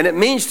 And it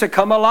means to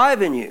come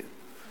alive in you.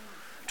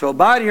 To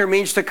abide here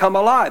means to come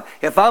alive.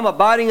 If I'm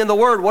abiding in the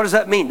Word, what does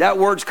that mean? That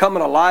Word's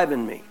coming alive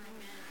in me.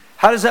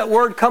 How does that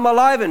Word come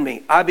alive in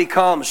me? I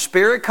become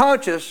spirit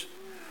conscious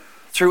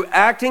through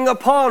acting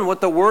upon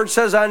what the Word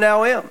says I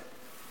now am.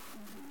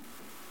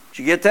 Did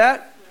you get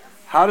that?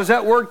 How does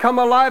that Word come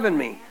alive in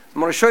me?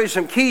 I'm going to show you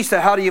some keys to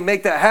how do you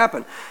make that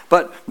happen.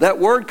 But that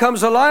Word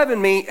comes alive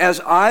in me as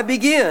I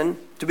begin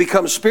to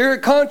become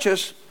spirit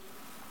conscious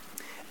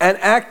and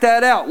act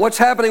that out. What's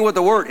happening with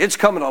the Word? It's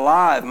coming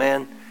alive,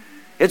 man.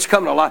 It's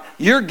coming alive.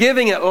 You're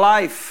giving it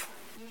life.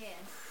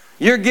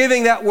 You're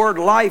giving that Word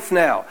life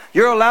now.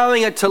 You're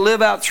allowing it to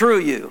live out through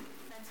you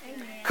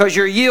because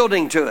you're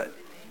yielding to it.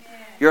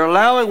 You're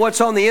allowing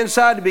what's on the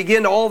inside to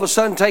begin to all of a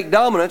sudden take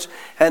dominance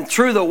and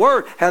through the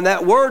Word. And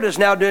that Word is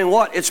now doing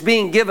what? It's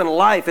being given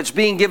life. It's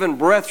being given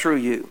breath through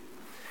you.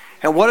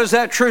 And what does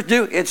that truth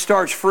do? It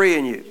starts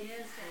freeing you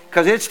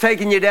because it's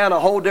taking you down a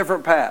whole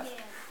different path.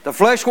 The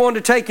flesh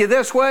wanted to take you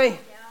this way.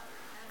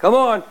 Come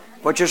on.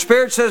 But your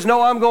spirit says,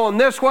 no, I'm going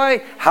this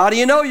way. How do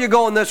you know you're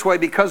going this way?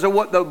 Because of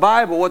what the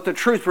Bible, what the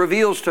truth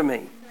reveals to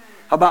me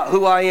about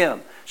who I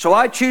am. So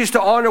I choose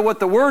to honor what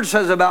the Word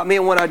says about me.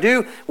 And when I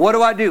do,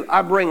 what do?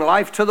 I bring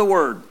life to the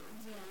Word.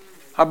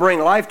 I bring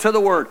life to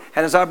the Word.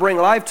 And as I bring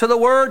life to the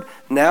Word,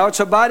 now it's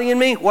abiding in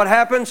me. What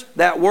happens?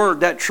 That Word,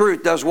 that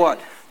truth does what?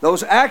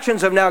 Those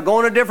actions have now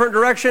gone a different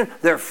direction.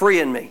 They're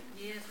freeing me.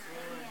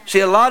 See,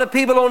 a lot of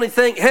people only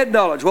think head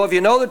knowledge. Well, if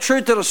you know the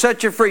truth, it'll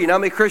set you free. You know how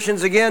many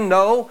Christians, again,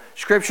 know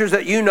scriptures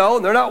that you know,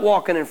 and they're not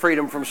walking in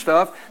freedom from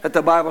stuff that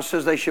the Bible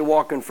says they should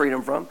walk in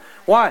freedom from.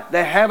 Why?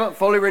 They haven't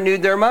fully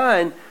renewed their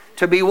mind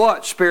to be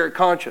what? Spirit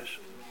conscious.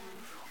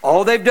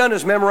 All they've done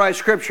is memorize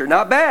scripture.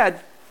 Not bad.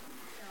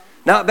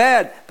 Not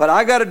bad. But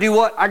I got to do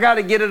what? I got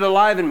to get it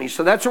alive in me.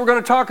 So that's what we're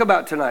going to talk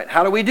about tonight.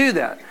 How do we do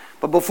that?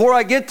 But before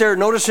I get there,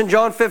 notice in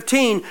John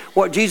 15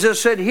 what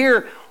Jesus said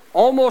here.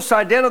 Almost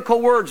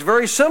identical words,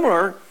 very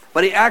similar,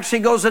 but he actually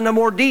goes into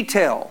more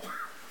detail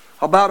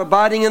about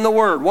abiding in the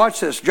Word.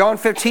 Watch this. John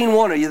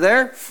 15:1. Are you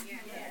there? Yes.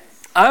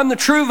 I'm the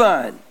true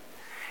vine.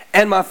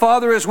 And my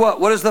Father is what?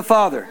 What is the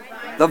Father?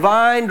 The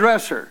vine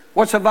dresser.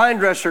 What's a vine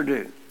dresser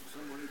do?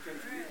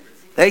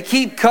 They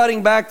keep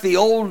cutting back the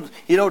old,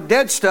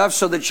 dead stuff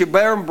so that you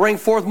bring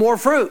forth more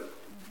fruit.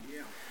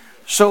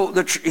 So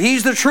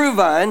he's the true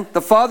vine.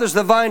 The Father's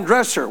the vine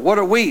dresser. What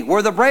are we?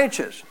 We're the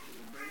branches.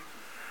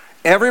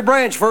 Every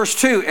branch, verse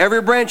 2,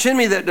 every branch in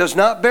me that does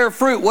not bear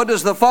fruit, what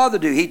does the Father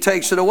do? He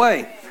takes it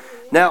away.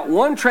 Now,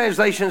 one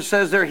translation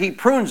says there, he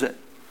prunes it.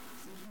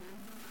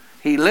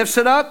 He lifts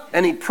it up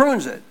and he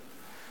prunes it.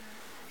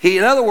 He,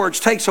 in other words,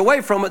 takes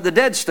away from it the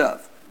dead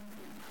stuff.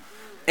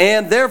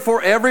 And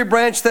therefore, every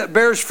branch that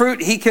bears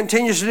fruit, he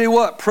continues to do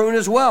what? Prune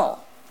as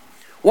well.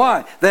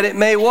 Why? That it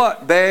may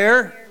what?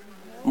 Bear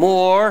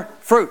more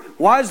fruit.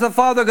 Why is the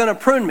Father going to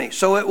prune me?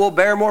 So it will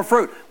bear more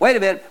fruit. Wait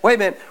a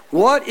minute.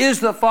 What is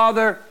the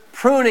Father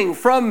pruning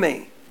from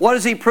me? What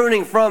is he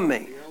pruning from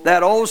me?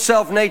 That old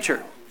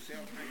self-nature.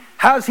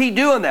 How's he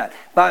doing that?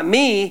 By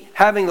me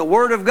having the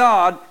Word of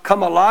God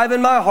come alive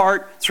in my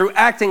heart through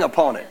acting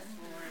upon it.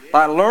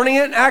 By learning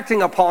it and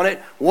acting upon it,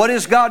 what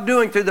is God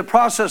doing through the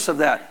process of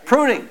that?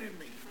 Pruning.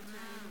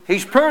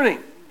 He's pruning.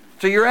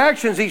 Through your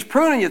actions, he's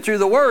pruning you through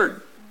the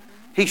Word.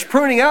 He's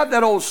pruning out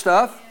that old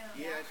stuff.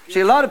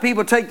 See, a lot of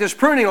people take this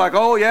pruning like,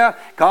 oh yeah,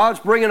 God's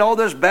bringing all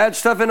this bad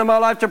stuff into my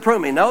life to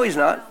prune me. No, he's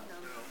not.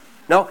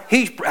 No,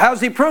 how's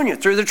he prune you?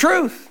 Through the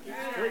truth.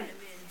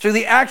 Through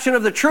the action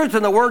of the truth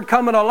and the Word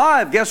coming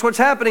alive. Guess what's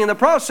happening in the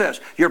process?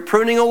 You're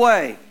pruning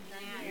away.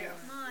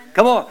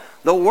 Come on.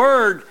 The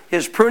Word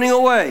is pruning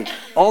away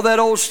all that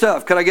old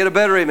stuff. Can I get a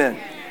better amen?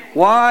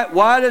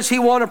 Why does he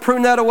want to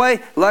prune that away?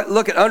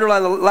 Look at,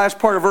 underline the last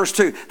part of verse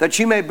 2. That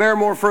you may bear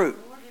more fruit.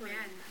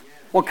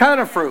 What kind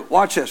of fruit?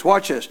 Watch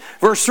this.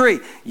 Verse 3.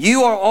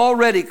 You are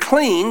already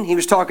clean, he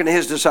was talking to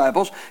his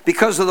disciples,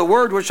 because of the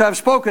word which I've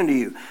spoken to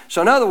you.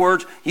 So in other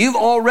words, you've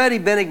already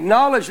been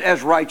acknowledged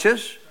as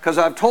righteous, because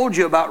I've told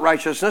you about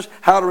righteousness,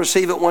 how to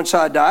receive it once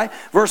I die.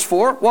 Verse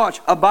 4, watch.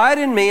 Abide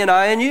in me and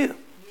I in you.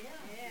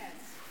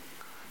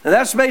 And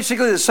that's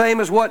basically the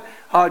same as what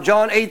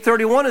John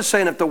 8:31 is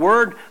saying. If the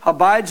Word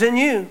abides in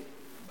you.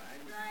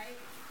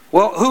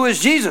 Well, who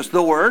is Jesus?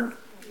 The Word.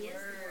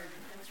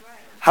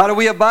 How do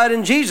we abide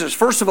in Jesus?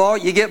 First of all,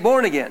 you get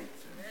born again.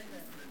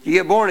 You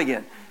get born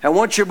again. And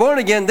once you're born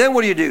again, then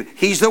what do?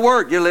 He's the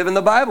Word. You live in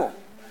the Bible.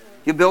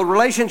 You build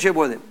relationship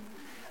with Him.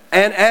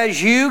 And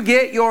as you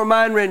get your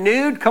mind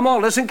renewed, come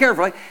on, listen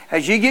carefully.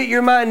 As you get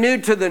your mind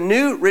renewed to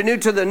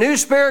the new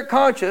spirit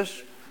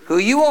conscious, who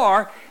you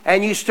are,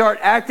 and you start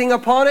acting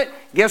upon it,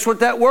 guess what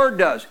that word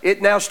does?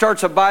 It now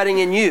starts abiding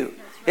in you.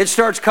 It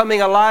starts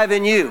coming alive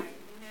in you.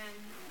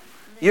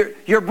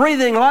 You're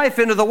breathing life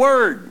into the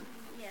word.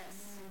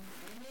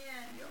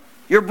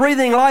 You're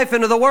breathing life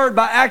into the word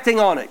by acting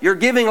on it. You're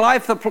giving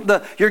life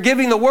you're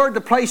giving the word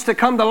the place to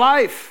come to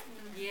life.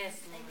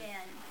 Yes. Amen.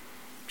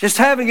 Just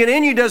having it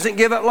in you doesn't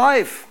give it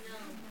life.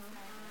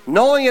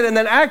 Knowing it and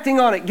then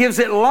acting on it gives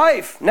it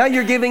life. Now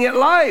you're giving it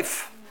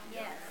life.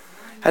 Yes.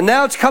 And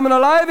now it's coming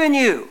alive in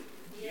you.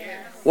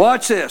 Yes.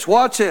 Watch this,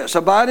 watch this.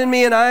 Abide in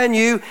me and I in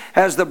you,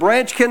 as the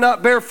branch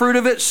cannot bear fruit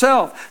of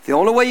itself. The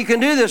only way you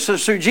can do this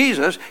is through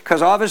Jesus,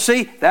 because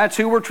obviously that's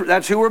who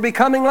we're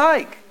becoming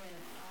like.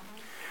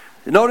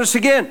 Notice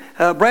again,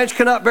 a branch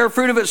cannot bear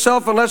fruit of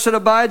itself unless it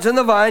abides in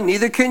the vine.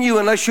 Neither can you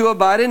unless you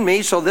abide in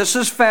me. So this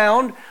is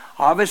found,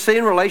 obviously,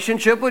 in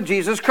relationship with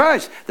Jesus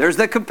Christ. There's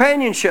the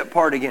companionship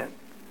part again.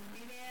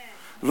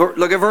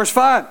 Look at verse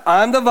 5.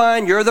 I'm the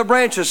vine, you're the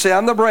branches. Say,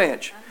 I'm the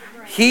branch.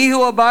 He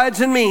who abides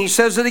in me, he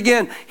says it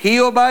again. He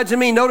who abides in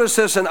me, notice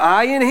this, and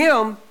I in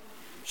him.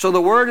 So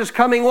the word is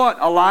coming what?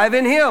 Alive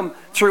in him.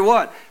 Through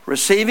what?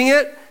 Receiving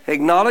it,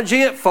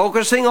 acknowledging it,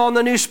 focusing on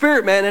the new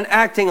spirit man, and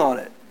acting on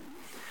it.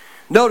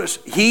 Notice,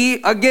 he,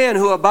 again,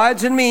 who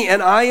abides in me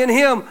and I in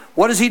him,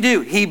 what does he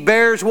do? He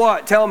bears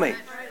what? Tell me.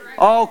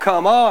 Oh,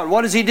 come on.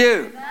 What does he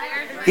do?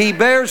 He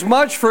bears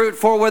much fruit,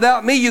 for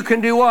without me you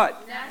can do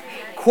what?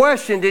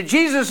 Question, did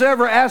Jesus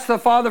ever ask the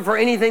Father for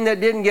anything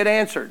that didn't get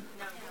answered?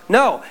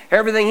 No.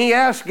 Everything he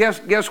asked,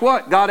 guess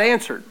what? God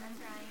answered.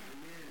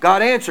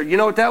 God answered. You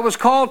know what that was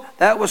called?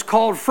 That was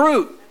called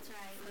fruit.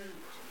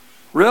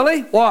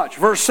 Really? Watch,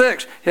 verse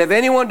 6. If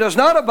anyone does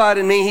not abide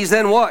in me, he's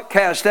then what?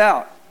 Cast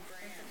out.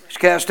 He's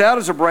cast out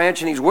as a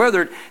branch and he's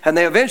withered, and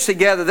they eventually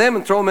gather them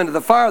and throw them into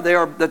the fire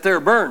that they're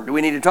burned. Do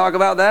we need to talk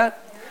about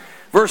that?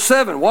 Verse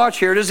 7, watch,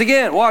 here it is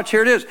again. Watch,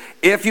 here it is.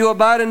 If you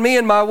abide in me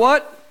and my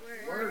what?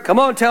 Word. Come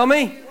on, tell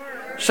me.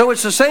 Word. So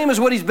it's the same as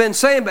what he's been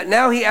saying, but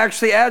now he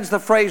actually adds the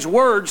phrase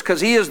words,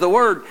 because he is the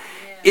word.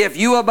 Yeah. If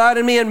you abide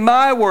in me and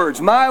my words,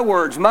 who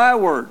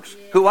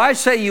I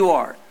say you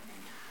are,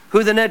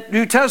 who the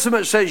New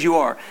Testament says you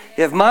are.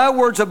 If my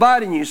words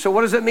abide in you. So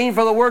what does it mean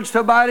for the words to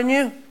abide in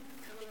you?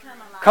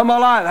 Come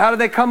alive. How do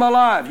they come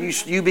alive?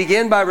 You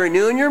begin by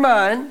renewing your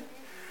mind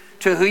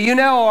to who you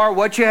now are,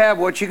 what you have,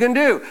 what you can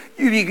do.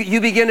 You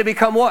begin to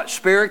become what?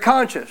 Spirit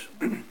conscious.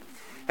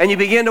 And you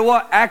begin to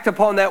what? Act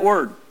upon that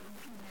word.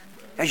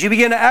 As you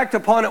begin to act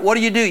upon it, what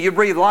do? You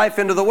breathe life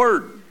into the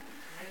word.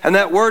 And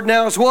that word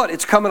now is what?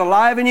 It's coming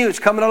alive in you. It's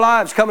coming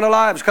alive. It's coming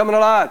alive. It's coming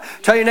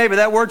alive. Tell your neighbor,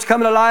 that word's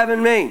coming alive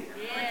in me.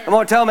 I'm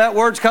going to tell them that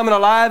word's coming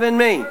alive in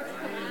me.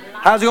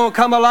 How's it going to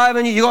come alive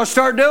in you? You're going to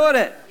start doing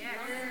it.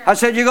 I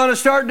said you're going to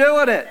start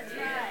doing it.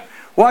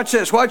 Watch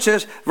this, watch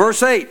this.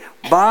 Verse 8.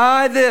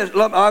 By this,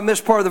 I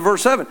missed part of the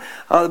verse 7.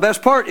 The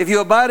best part, if you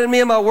abide in me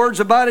and my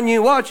words abide in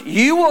you, watch,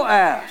 you will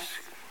ask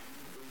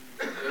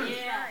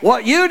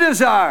what you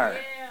desire.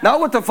 Not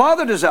what the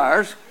Father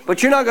desires,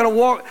 but you're not going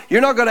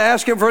to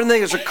ask him for anything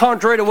that's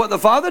contrary to what the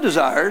Father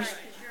desires,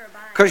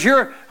 because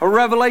you're a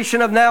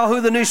revelation of now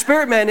who the new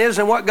spirit man is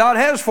and what God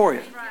has for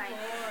you.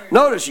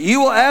 Notice, you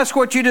will ask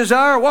what you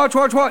desire. Watch,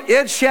 watch, watch.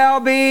 It shall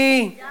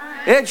be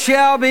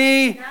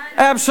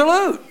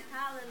absolute.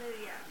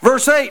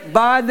 Verse 8,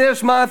 by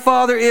this my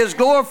Father is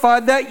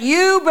glorified, that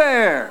you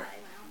bear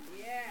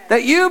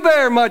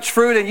much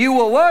fruit, and you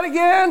will what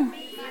again?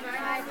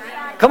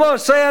 Come on,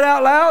 say it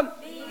out loud.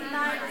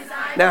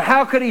 Now,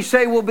 how could he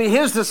say we'll be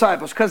his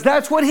disciples? Because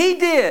that's what he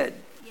did.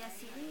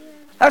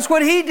 That's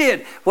what he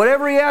did.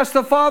 Whatever he asked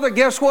the Father,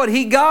 guess what?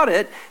 He got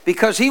it,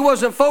 because he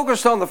wasn't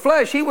focused on the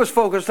flesh. He was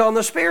focused on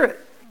the Spirit.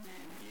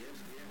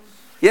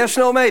 Yes,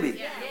 no,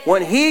 maybe.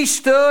 When he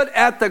stood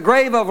at the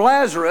grave of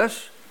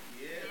Lazarus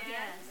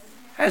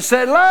and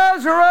said,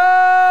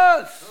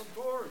 Lazarus,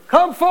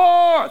 come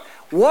forth.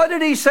 What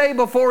did he say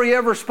before he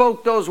ever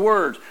spoke those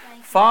words?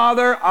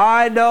 Father,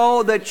 I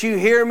know that you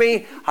hear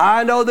me.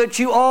 I know that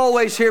you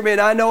always hear me.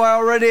 And I know I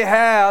already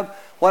have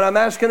what I'm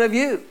asking of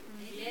you.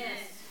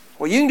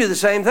 Well, you can do the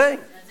same thing.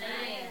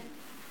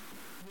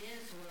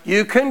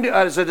 You can,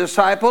 as a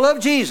disciple of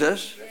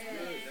Jesus,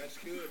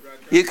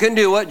 you can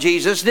do what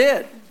Jesus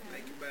did.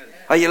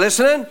 Are you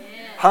listening?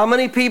 How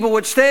many people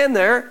would stand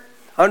there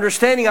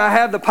understanding I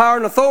have the power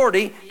and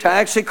authority to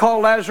actually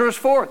call Lazarus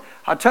forth?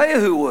 I'll tell you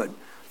who would.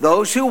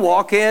 Those who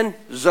walk in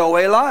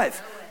Zoe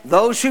life.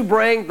 Those who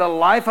bring the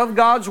life of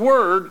God's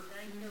Word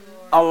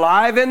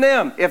alive in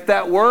them. If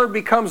that Word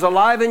becomes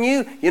alive in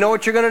you, you know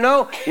what you're going to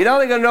know? You're not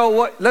only going to know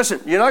what,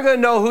 listen, you're not going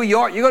to know who you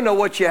are, you're going to know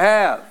what you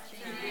have.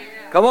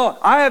 Come on,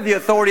 I have the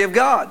authority of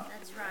God.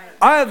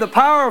 I have the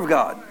power of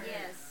God.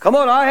 Come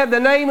on, I have the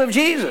name of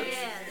Jesus.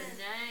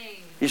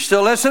 You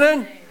still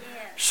listening?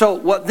 So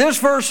what this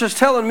verse is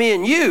telling me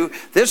and you,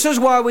 this is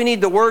why we need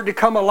the Word to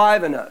come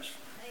alive in us.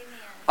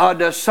 A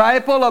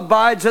disciple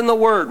abides in the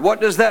Word. What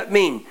does that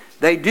mean?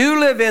 They do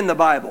live in the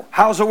Bible.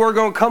 How's the Word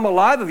going to come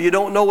alive if you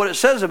don't know what it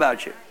says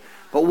about you?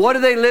 But what are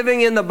they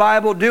living in the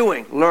Bible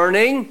doing?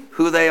 Learning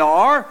who they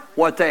are,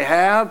 what they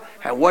have,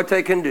 and what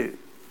they can do.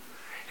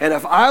 And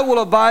if I will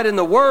abide in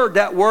the Word,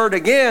 that word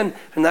again,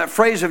 and that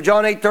phrase of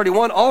John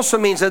 8:31 also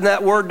means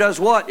that word does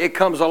what? It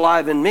comes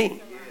alive in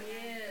me.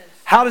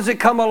 How does it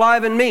come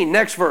alive in me?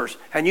 Next verse.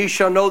 And you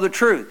shall know the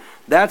truth.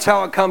 That's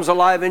how it comes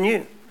alive in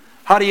you.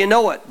 How do you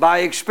know it? By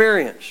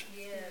experience.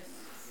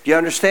 Do you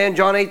understand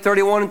John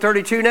 8:31 and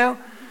 32 now?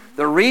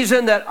 The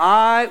reason that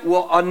I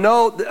will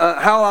know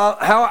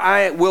how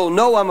I will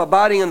know I'm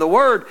abiding in the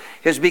Word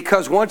is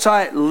because once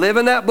I live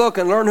in that book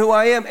and learn who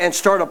I am and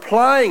start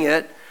applying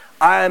it,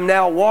 I am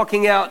now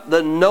walking out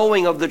the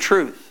knowing of the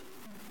truth.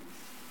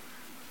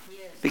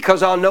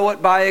 Because I'll know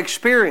it by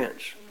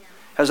experience.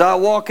 As I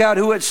walk out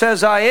who it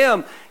says I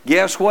am,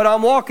 guess what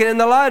I'm walking in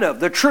the light of?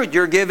 The truth.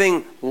 You're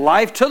giving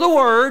life to the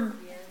Word.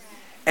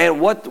 And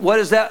what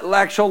is that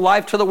actual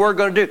life to the Word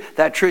going to do?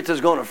 That truth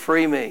is going to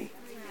free me.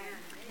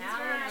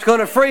 It's going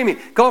to free me.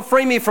 Go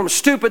free me from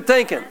stupid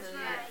thinking.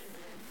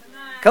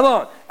 Come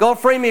on. Go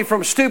free me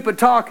from stupid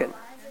talking.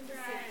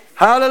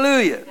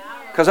 Hallelujah.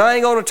 Because I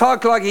ain't going to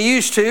talk like I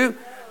used to.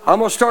 I'm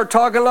going to start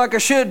talking like I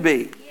should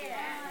be.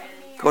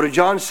 Go to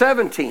John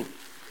 17.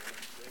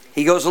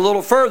 He goes a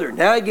little further.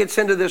 Now he gets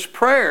into this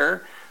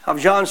prayer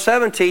of John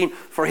 17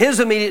 for his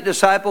immediate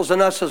disciples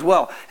and us as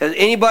well. Is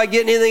anybody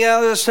getting anything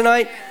out of this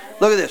tonight?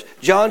 Look at this.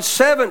 John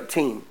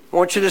 17. I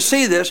want you to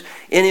see this.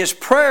 In his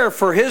prayer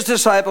for his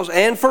disciples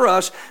and for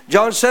us,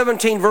 John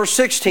 17 verse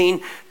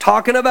 16,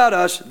 talking about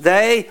us,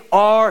 they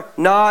are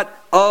not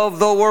of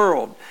the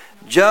world,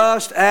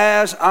 just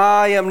as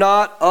I am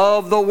not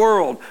of the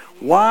world.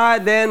 Why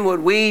then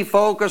would we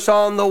focus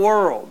on the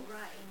world?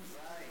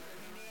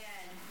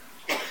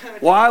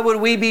 Why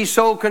would we be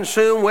so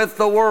consumed with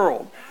the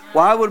world?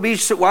 Why would we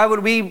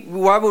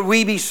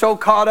be so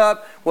caught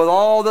up with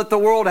all that the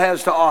world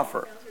has to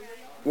offer?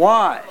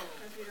 Why?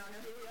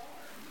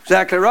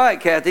 Exactly right,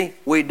 Kathy.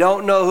 We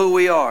don't know who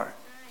we are.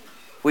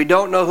 We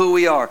don't know who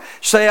we are.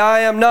 Say, I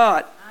am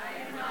not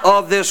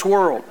of this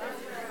world.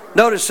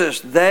 Notice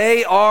this.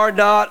 They are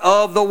not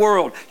of the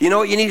world. You know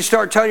what you need to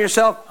start telling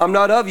yourself? I'm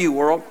not of you,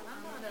 world.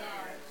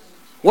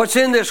 What's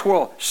in this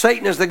world?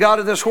 Satan is the god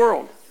of this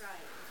world.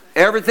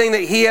 Everything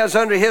that he has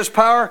under his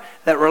power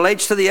that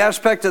relates to the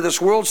aspect of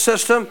this world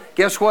system,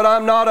 guess what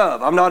I'm not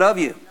of? I'm not of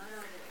you.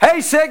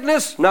 Hey,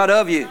 sickness, not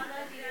of you.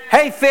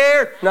 Hey,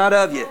 fear, not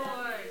of you.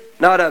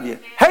 Not of you.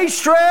 Hey,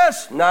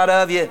 stress, not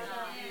of you.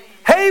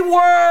 Hey,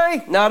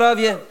 worry, not of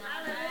you.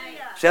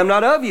 Say, I'm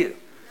not of you.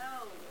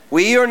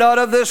 We are not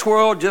of this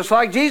world, just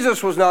like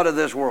Jesus was not of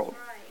this world.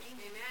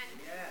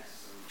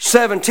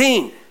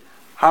 17.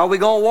 How are we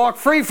going to walk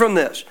free from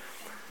this?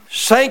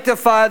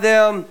 Sanctify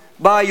them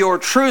by your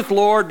truth,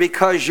 Lord,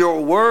 because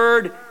your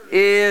word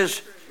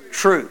is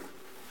truth.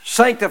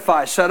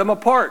 Sanctify, set them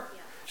apart.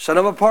 Set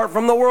them apart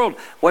from the world.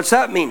 What's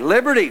that mean?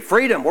 Liberty,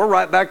 freedom. We're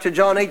right back to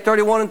John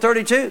 8:31 and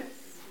 32.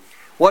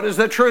 What does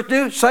the truth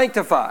do?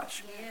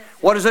 Sanctifies.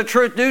 What does the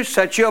truth do?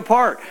 Set you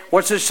apart.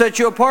 What's it set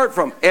you apart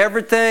from?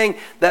 Everything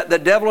that the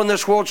devil in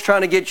this world's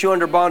trying to get you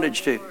under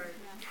bondage to.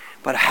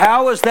 But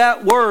how is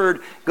that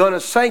word going to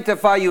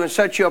sanctify you and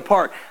set you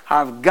apart?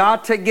 I've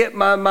got to get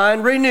my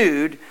mind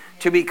renewed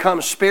to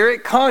become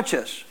spirit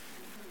conscious.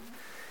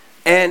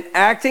 And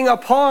acting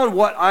upon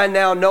what I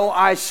now know,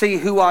 I see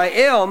who I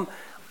am,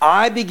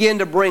 I begin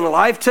to bring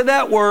life to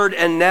that word,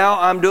 and now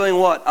I'm doing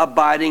what?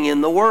 Abiding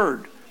in the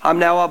word. I'm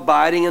now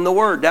abiding in the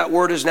word. That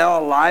word is now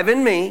alive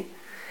in me.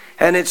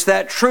 And it's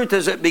that truth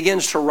as it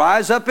begins to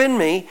rise up in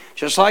me,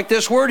 just like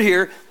this word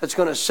here, that's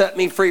going to set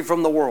me free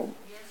from the world.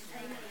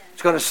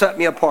 It's going to set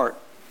me apart.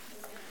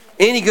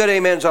 Any good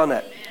amens on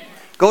that?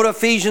 Go to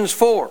Ephesians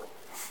 4.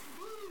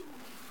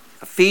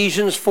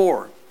 Ephesians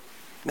 4.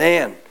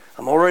 Man,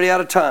 I'm already out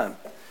of time.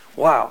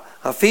 Wow.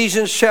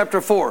 Ephesians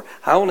chapter 4.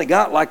 I only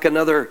got like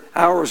another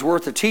hour's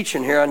worth of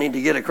teaching here I need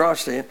to get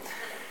across to you.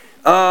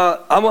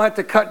 I'm going to have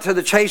to cut to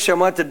the chase here. I'm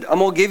going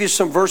to give you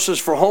some verses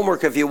for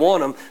homework if you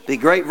want them. Be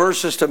great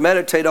verses to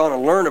meditate on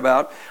and learn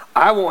about.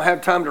 I won't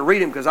have time to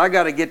read them because I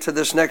got to get to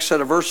this next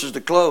set of verses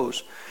to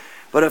close.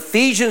 But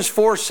Ephesians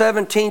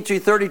 4:17 through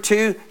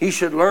 32, you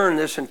should learn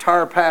this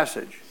entire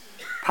passage.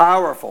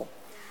 Powerful.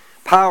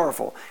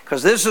 Powerful.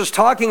 Because this is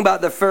talking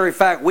about the very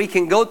fact we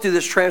can go through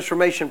this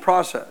transformation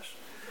process.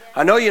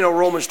 I know you know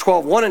Romans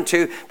 12:1 and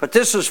 2, but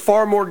this is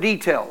far more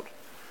detailed.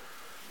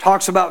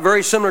 Talks about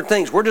very similar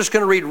things. We're just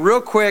going to read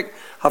real quick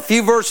a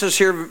few verses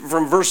here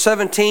from verse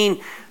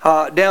 17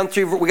 down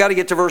through, we got to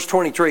get to verse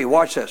 23.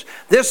 Watch this.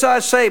 This I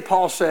say,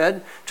 Paul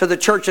said to the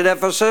church at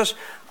Ephesus,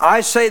 I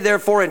say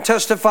therefore and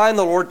testify in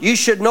the Lord, you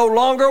should no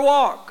longer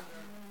walk.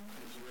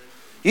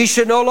 You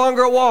should no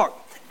longer walk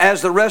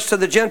as the rest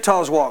of the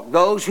Gentiles walk,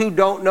 those who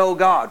don't know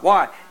God.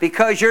 Why?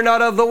 Because you're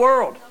not of the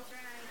world.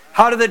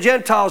 How do the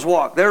Gentiles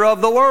walk? They're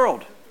of the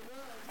world.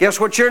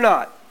 Guess what you're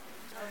not?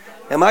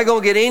 Am I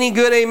going to get any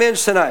good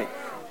amens tonight?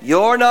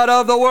 You're not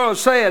of the world.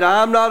 Say it,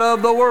 I'm not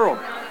of the world.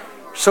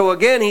 So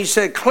again, he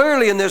said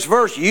clearly in this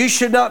verse, you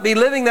should not be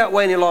living that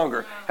way any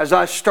longer. As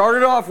I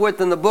started off with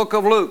in the book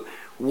of Luke,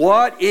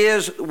 what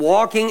is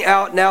walking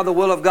out now the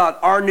will of God?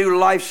 Our new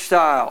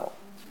lifestyle.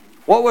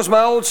 What was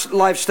my old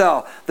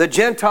lifestyle? The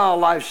Gentile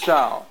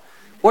lifestyle.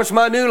 What's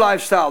my new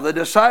lifestyle? The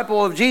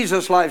disciple of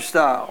Jesus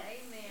lifestyle.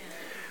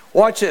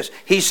 Watch this.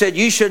 He said,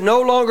 you should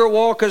no longer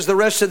walk as the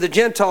rest of the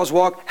Gentiles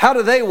walk. How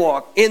do they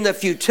walk? In the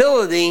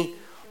futility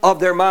of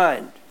their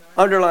mind.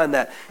 Underline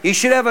that. You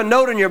should have a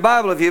note in your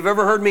Bible if you've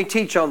ever heard me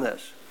teach on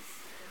this.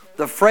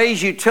 The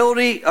phrase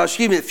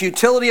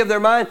futility of their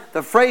mind,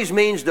 the phrase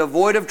means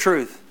devoid of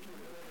truth.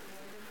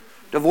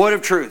 Devoid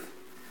of truth.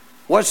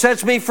 What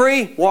sets me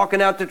free?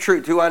 Walking out the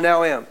truth, who I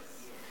now am.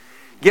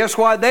 Guess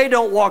why they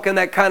don't walk in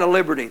that kind of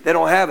liberty? They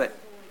don't have it.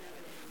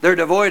 They're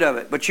devoid of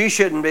it. But you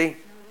shouldn't be.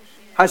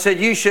 I said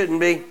you shouldn't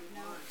be.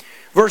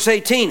 Verse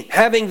 18,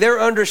 having their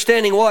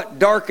understanding what?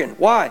 Darkened.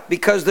 Why?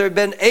 Because they've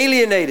been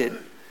alienated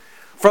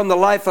from the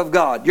life of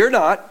God. You're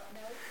not.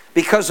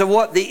 Because of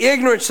what? The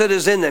ignorance that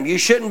is in them. You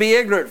shouldn't be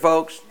ignorant,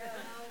 folks.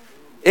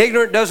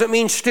 Ignorant doesn't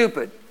mean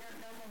stupid.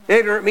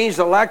 Ignorant means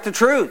to lack the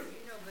truth.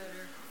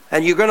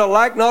 And you're going to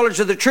lack knowledge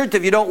of the truth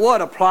if you don't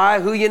what? Apply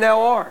who you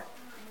now are.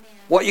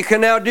 What you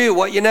can now do,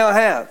 what you now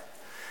have.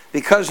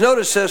 Because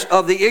notice this,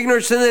 of the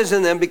ignorance that is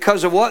in them,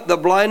 because of what? The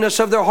blindness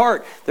of their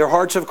heart. Their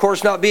hearts, of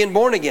course, not being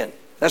born again.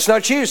 That's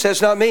not you, so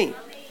that's not me.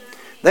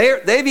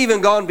 They've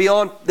even gone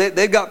beyond,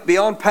 they've got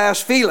beyond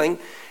past feeling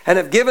and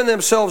have given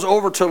themselves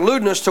over to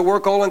lewdness to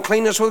work all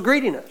uncleanness with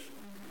greediness.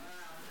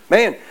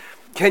 Man,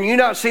 can you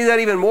not see that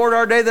even more in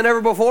our day than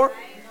ever before?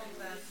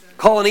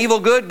 Calling evil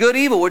good, good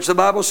evil, which the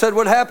Bible said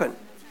would happen.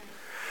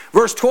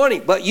 Verse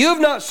 20, but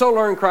you've not so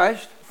learned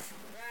Christ.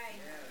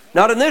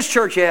 Not in this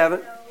church you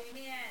haven't.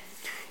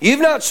 You've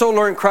not so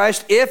learned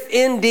Christ, if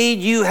indeed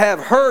you have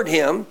heard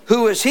Him.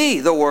 Who is He?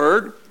 The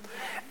Word.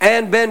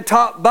 And been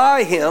taught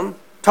by Him.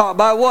 Taught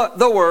by what?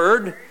 The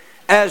Word.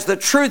 As the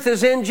truth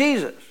is in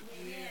Jesus.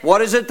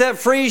 What is it that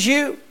frees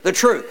you? The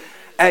truth.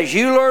 As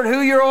you learn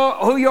who you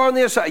are on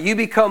the inside, you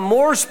become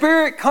more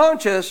spirit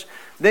conscious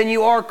than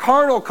you are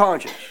carnal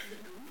conscious.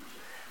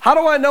 How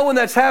do I know when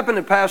that's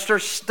happening, Pastor?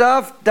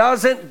 Stuff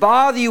doesn't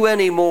bother you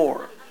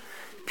anymore.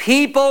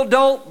 People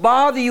don't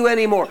bother you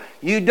anymore.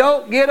 You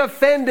don't get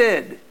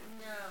offended.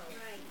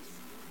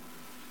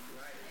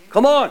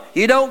 Come on.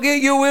 You don't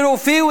get your little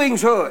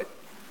feelings hurt.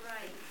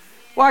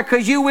 Why?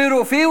 Because your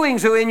little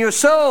feelings are in your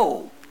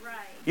soul.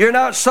 You're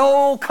not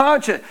soul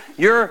conscious.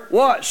 You're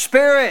what?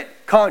 Spirit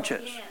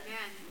conscious.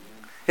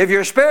 If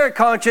you're spirit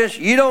conscious,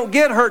 you don't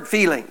get hurt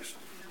feelings.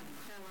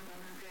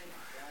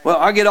 Well,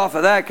 I'll get off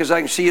of that because I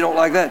can see you don't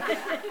like that.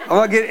 I'm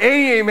going to get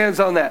 80 amens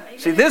on that.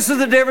 See, this is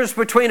the difference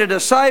between a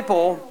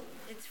disciple.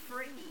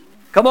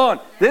 Come on.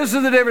 This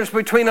is the difference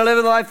between a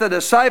living life and a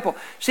disciple.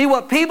 See,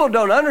 what people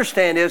don't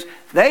understand is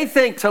they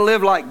think to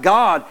live like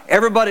God,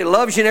 everybody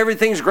loves you and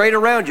everything's great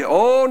around you.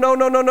 Oh, no,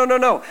 no, no, no, no,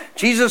 no.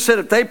 Jesus said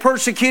if they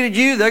persecuted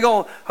you, they're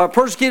going to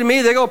persecute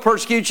me, they're going to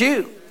persecute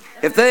you.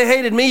 If they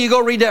hated me, you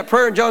go read that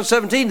prayer in John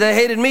 17, they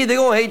hated me, they're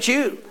going to hate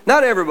you.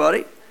 Not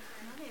everybody.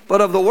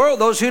 But of the world,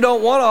 those who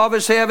don't want to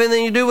obviously have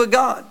anything to do with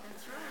God.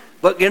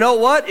 But you know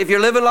what? If you're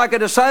living like a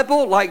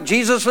disciple, like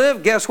Jesus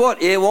lived, guess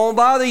what? It won't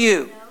bother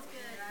you.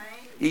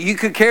 You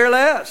could care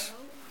less.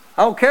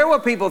 I don't care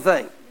what people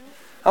think.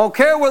 I don't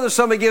care whether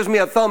somebody gives me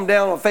a thumb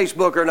down on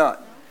Facebook or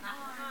not.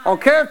 I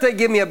don't care if they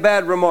give me a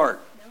bad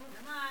remark.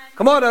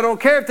 Come on, I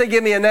don't care if they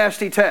give me a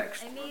nasty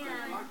text.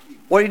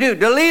 What do?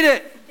 Delete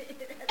it.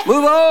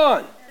 Move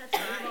on.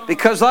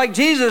 Because like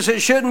Jesus, it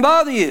shouldn't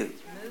bother you.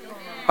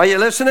 Are you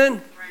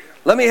listening?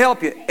 Let me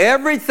help you.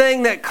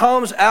 Everything that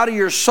comes out of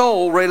your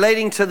soul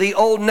relating to the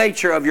old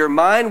nature of your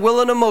mind,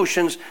 will, and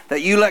emotions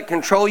that you let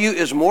control you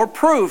is more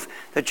proof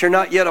that you're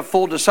not yet a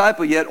full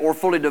disciple yet or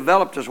fully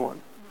developed as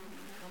one.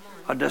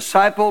 A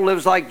disciple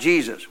lives like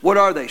Jesus. What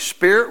are they?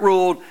 Spirit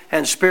ruled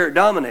and spirit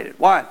dominated.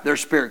 Why? They're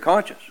spirit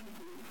conscious.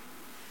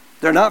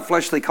 They're not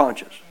fleshly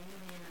conscious.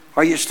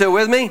 Are you still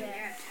with me?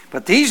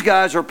 But these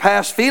guys are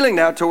past feeling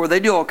now to where they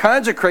do all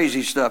kinds of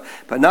crazy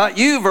stuff. But not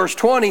you, verse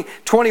 20,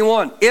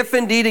 21. If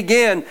indeed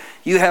again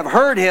you have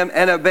heard Him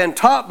and have been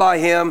taught by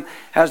Him,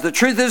 as the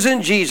truth is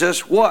in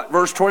Jesus, what?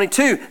 Verse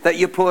 22, that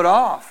you put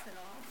off.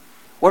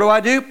 What do I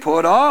do?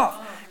 Put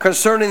off.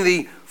 Concerning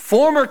the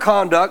former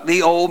conduct,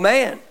 the old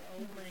man.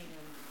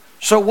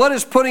 So what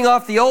is putting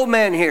off the old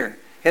man here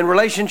in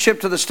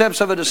relationship to the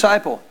steps of a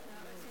disciple?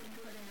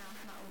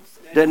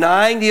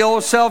 Denying the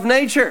old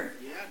self-nature.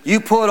 You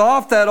put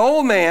off that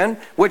old man,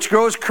 which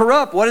grows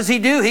corrupt. What does he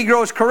do? He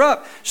grows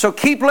corrupt. So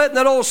keep letting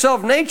that old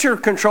self-nature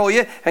control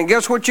you, and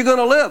guess what you're going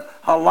to live?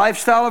 A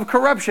lifestyle of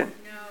corruption.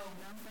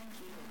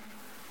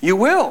 You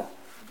will.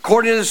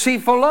 According to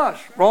deceitful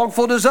lust,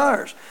 wrongful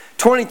desires.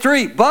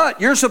 23, but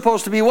you're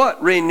supposed to be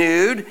what?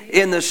 Renewed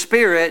in the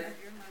spirit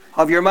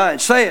of your mind.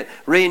 Say it.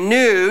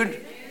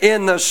 Renewed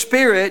in the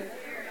spirit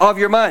of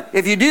your mind.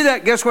 If you do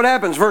that, guess what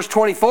happens? Verse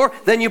 24,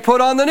 then you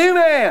put on the new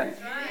man.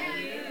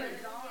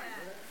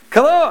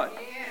 Come on.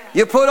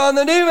 You put on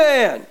the new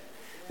man,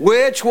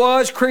 which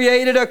was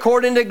created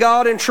according to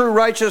God in true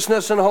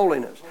righteousness and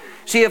holiness.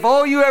 See, if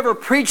all you ever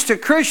preach to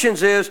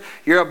Christians is,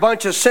 you're a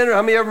bunch of sinners.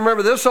 How many ever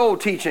remember this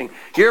old teaching?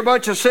 You're a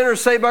bunch of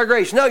sinners saved by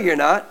grace. No, you're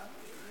not.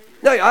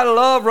 No, I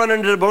love running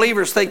into the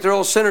believers think they're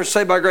all sinners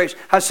saved by grace.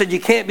 I said, you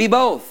can't be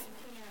both.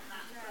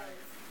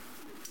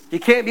 You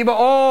can't be,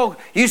 oh,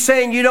 you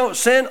saying you don't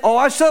sin? Oh,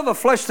 I still have a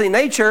fleshly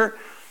nature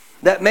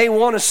that may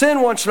want to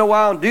sin once in a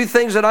while and do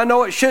things that I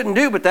know it shouldn't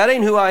do, but that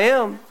ain't who I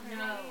am.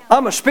 No.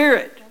 I'm a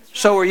spirit.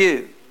 So are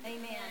you.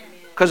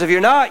 Because if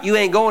you're not, you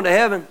ain't going to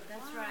heaven.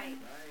 That's right.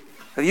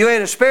 If you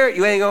ain't a spirit,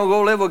 you ain't going to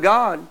go live with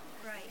God.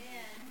 Right.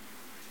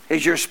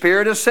 Is your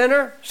spirit a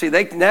sinner? See,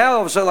 they now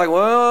all of a sudden like,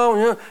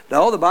 well,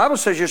 no, the Bible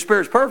says your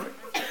spirit's perfect.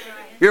 Right.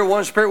 You're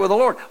one spirit with the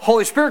Lord.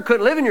 Holy Spirit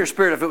couldn't live in your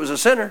spirit if it was a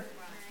sinner.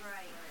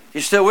 Right.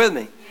 You still with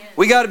me? Yes.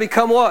 We got to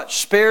become what?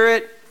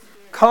 Spirit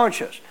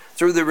conscious.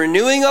 Through the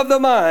renewing of the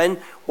mind,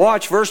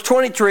 watch verse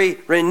 23,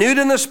 renewed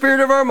in the spirit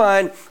of our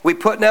mind, we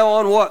put now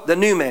on what? The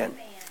new man.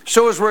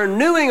 So as we're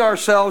renewing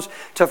ourselves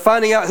to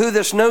finding out who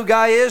this new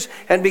guy is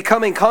and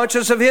becoming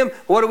conscious of him,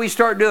 what do we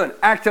start doing?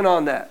 Acting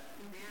on that.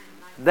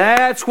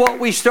 That's what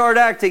we start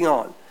acting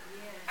on.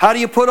 How do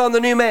you put on the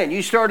new man?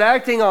 You start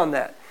acting on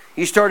that.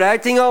 You start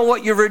acting on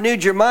what you've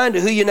renewed your mind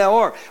to who you now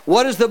are.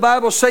 What does the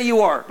Bible say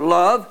you are?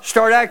 Love.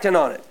 Start acting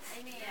on it.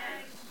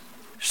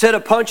 Instead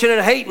of punching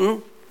and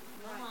hating,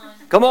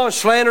 come on,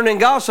 slandering and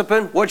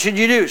gossiping, what should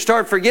you do?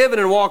 Start forgiving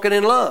and walking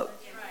in love.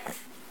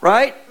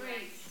 Right?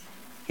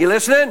 You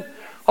listening?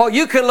 Oh,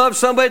 you can love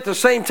somebody at the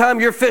same time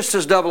your fist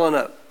is doubling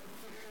up.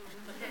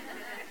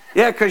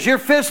 Yeah, because your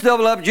fist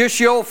double up just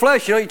your old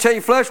flesh. You know, you tell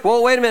your flesh,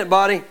 whoa, wait a minute,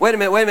 body. Wait a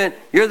minute.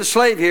 You're the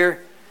slave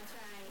here.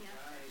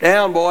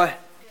 Down, boy.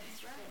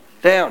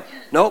 Down.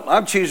 Nope,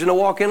 I'm choosing to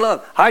walk in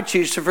love. I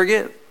choose to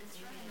forgive.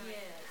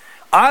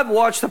 I've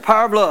watched the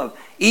power of love.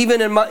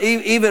 Even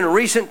in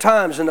recent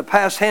times, in the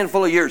past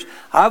handful of years,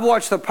 I've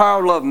watched the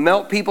power of love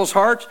melt people's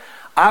hearts.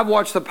 I've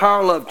watched the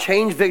power of love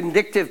change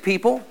vindictive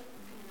people.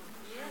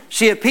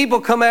 See, if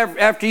people come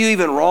after you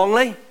even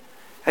wrongly,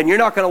 and you're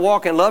not going to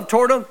walk in love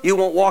toward them, you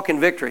won't walk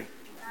in victory.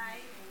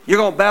 You're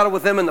going to battle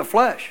with them in the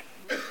flesh.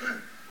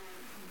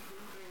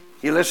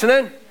 You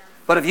listening?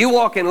 But if you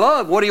walk in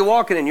love, what are you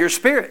walking in? Your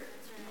spirit.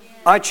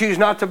 I choose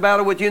not to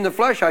battle with you in the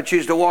flesh. I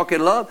choose to walk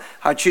in love.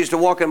 I choose to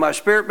walk in my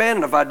spirit, man.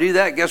 And if I do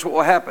that, guess what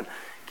will happen?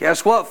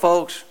 Guess what,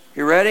 folks?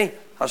 You ready?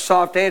 A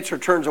soft answer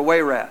turns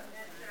away wrath.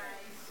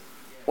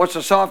 What's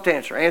a soft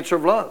answer? Answer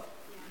of love.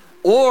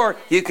 Or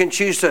you can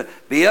choose to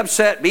be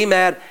upset, be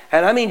mad,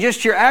 and I mean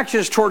just your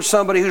actions towards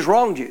somebody who's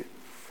wronged you.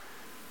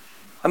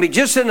 I mean,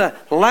 just in the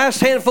last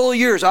handful of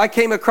years, I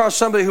came across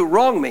somebody who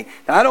wronged me.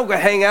 Now, I don't go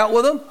hang out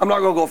with them. I'm not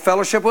going to go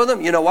fellowship with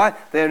them. You know why?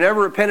 They've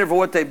never repented for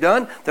what they've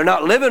done. They're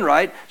not living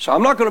right, so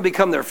I'm not going to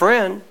become their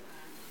friend.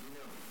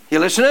 You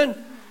listening?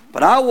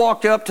 But I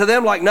walked up to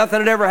them like nothing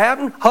had ever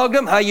happened, hugged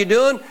them, how you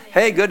doing?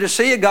 Hey, good to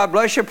see you. God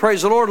bless you.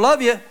 Praise the Lord.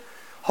 Love you.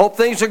 Hope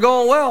things are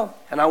going well.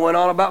 And I went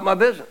on about my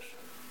business.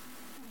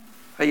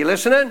 Are you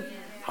listening?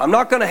 I'm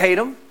not going to hate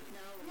them.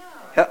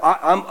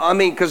 I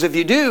mean, because if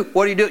you do,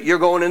 what do? You're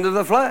going into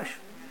the flesh.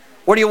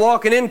 What are you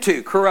walking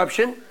into?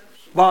 Corruption,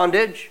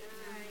 bondage,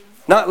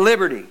 not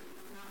liberty,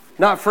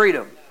 not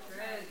freedom.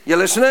 You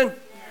listening?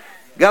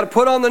 Got to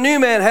put on the new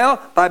man. How?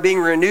 By being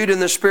renewed in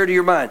the spirit of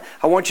your mind.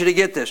 I want you to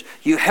get this.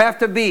 You have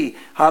to be.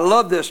 I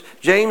love this.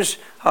 James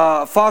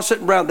Fawcett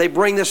and Brown, they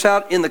bring this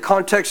out in the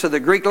context of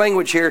the Greek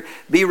language here.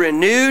 Be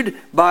renewed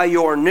by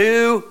your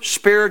new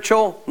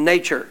spiritual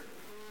nature.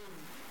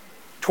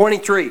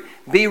 23.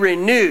 Be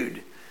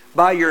renewed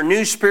by your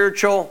new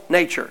spiritual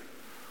nature.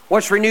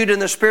 What's renewed in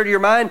the spirit of your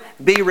mind?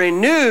 Be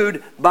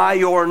renewed by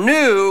your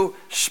new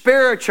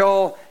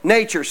spiritual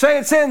nature. Say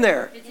it's in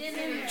there. It's in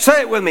there.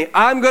 Say it with me.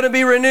 I'm going to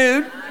be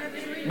renewed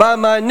by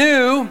my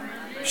new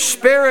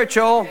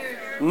spiritual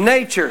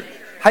nature.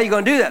 How are you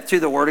going to do that?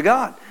 Through the Word of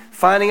God.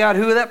 Finding out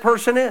who that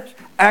person is.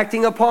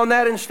 Acting upon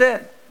that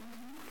instead.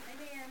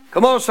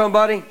 Come on,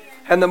 somebody.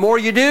 And the more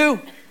you do,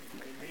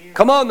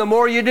 come on, the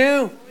more you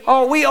do.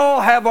 Oh, we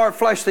all have our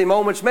fleshly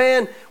moments,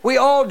 man. We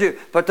all do.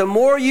 But the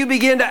more you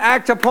begin to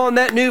act upon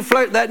that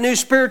new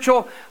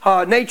spiritual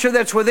nature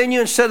that's within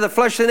you instead of the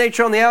fleshly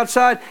nature on the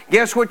outside,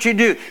 guess what you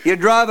do? You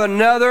drive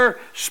another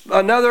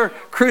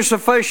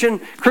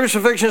crucifixion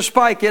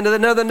spike into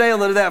another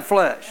nail into that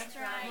flesh.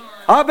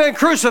 I've been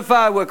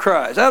crucified with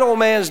Christ. That old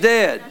man's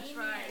dead.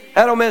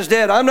 That old man's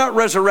dead. I'm not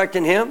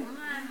resurrecting him.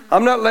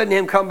 I'm not letting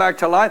him come back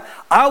to life.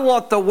 I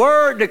want the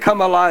Word to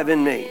come alive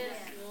in me.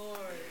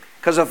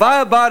 Because if I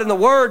abide in the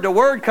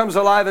Word comes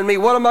alive in me.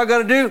 What am I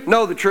going to do?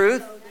 Know the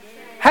truth.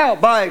 How?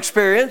 By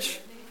experience.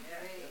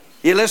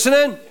 You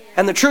listening?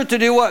 And the truth to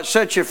do what?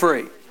 Set you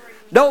free.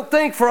 Don't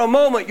think for a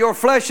moment your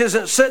flesh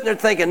isn't sitting there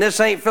thinking, this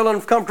ain't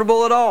feeling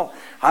comfortable at all.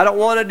 I don't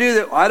want to do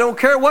that. I don't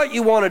care what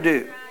you want to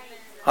do.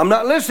 I'm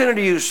not listening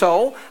to you,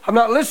 soul. I'm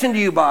not listening to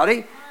you,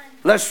 body.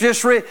 Let's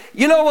just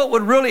you know what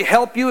would really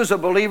help you as a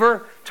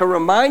believer? To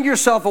remind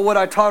yourself of what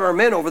I taught our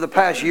men over the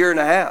past year and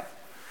a half.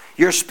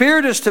 Your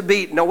spirit is to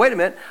be, no, wait a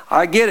minute,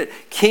 I get it.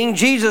 King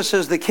Jesus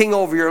is the king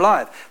over your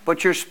life.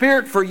 But your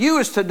spirit for you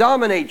is to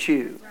dominate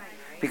you.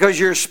 Because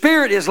your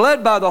spirit is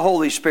led by the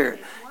Holy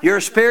Spirit. Your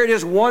spirit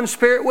is one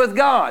spirit with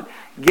God.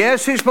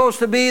 Guess who's supposed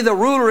to be the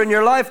ruler in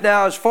your life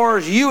now as far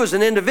as you as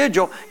an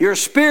individual? Your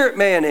spirit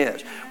man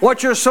is.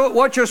 What's your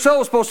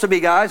soul supposed to be,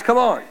 guys? Come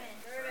on.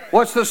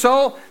 What's the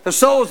soul? The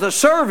soul is the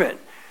servant.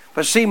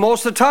 But see,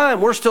 most of the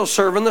time, we're still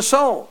serving the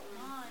soul.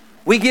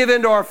 We give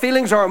into our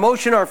feelings, our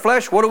emotion, our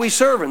flesh. What are we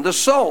serving? The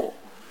soul.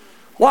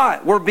 Why?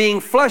 We're being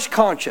flesh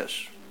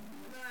conscious.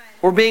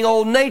 We're being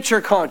old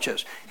nature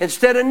conscious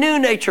instead of new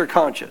nature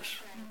conscious.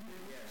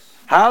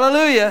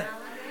 Hallelujah.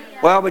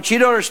 Well, but you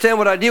don't understand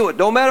what I deal with.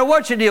 Don't matter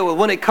what you deal with.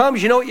 When it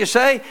comes, you know what you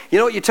say? You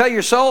know what you tell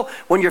your soul?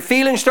 When your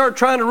feelings start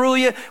trying to rule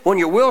you, when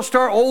your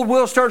old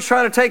will starts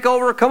trying to take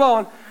over, come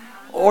on.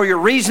 Or your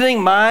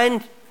reasoning,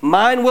 mind,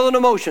 will, and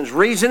emotions.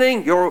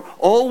 Reasoning, your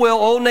old will,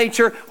 old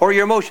nature, or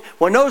your emotion.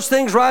 When those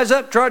things rise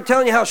up, try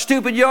telling you how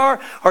stupid you are,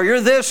 or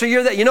you're this or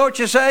you're that, you know what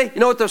you say? You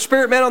know what the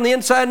spirit man on the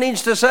inside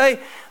needs to say?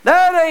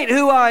 That ain't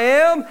who I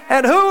am,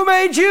 and who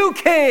made you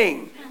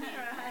king?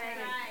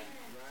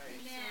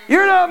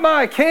 You're not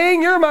my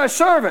king, you're my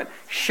servant.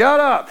 Shut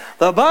up.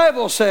 The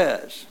Bible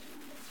says.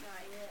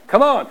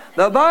 Come on.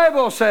 The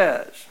Bible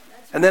says.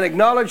 And then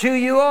acknowledge who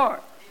you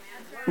are.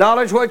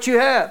 Acknowledge what you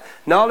have.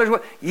 Acknowledge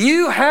what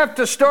you have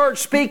to start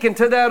speaking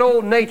to that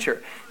old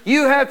nature.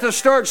 You have to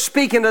start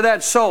speaking to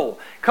that soul.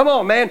 Come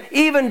on, man.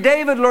 Even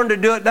David learned to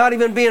do it, not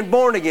even being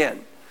born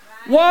again.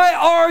 Why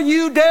are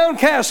you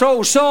downcast,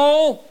 oh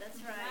soul?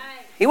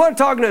 He wasn't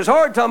talking to his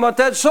heart, talking about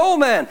that soul,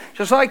 man.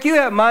 Just like you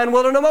have mind,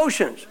 will, and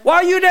emotions. Why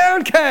are you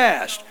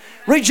downcast?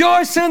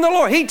 Rejoice in the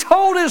Lord. He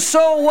told his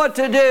soul what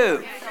to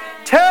do.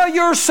 Tell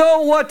your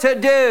soul what to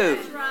do.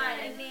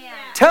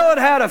 Tell it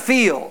how to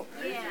feel.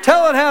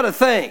 Tell it how to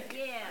think.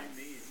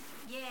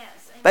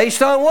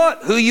 Based on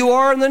what? Who you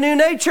are in the new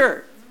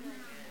nature.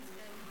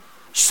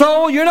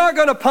 Soul, you're not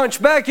going to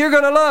punch back. You're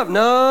going to love.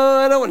 No,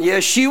 I don't.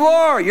 Yes, you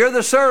are. You're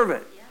the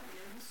servant.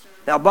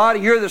 Now, body,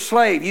 you're the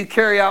slave. You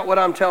carry out what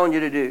I'm telling you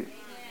to do.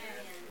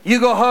 You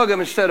go hug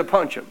him instead of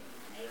punch him.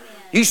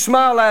 You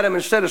smile at him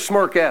instead of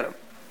smirk at him.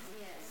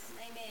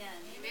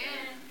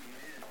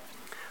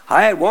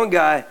 I had one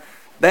guy,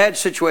 bad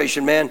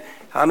situation, man.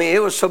 I mean, it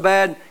was so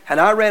bad. And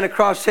I ran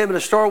across him in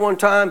a store one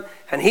time,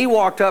 and he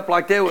walked up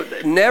like they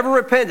would never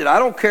repented. I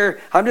don't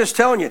care. I'm just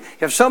telling you,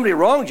 if somebody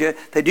wronged you,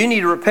 they do need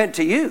to repent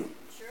to you.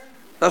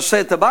 Let's say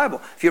it the Bible.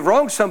 If you've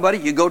wronged somebody,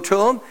 you go to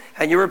them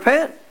and you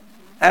repent.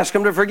 Ask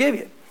them to forgive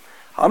you.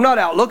 I'm not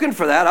out looking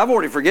for that. I've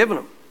already forgiven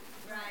them.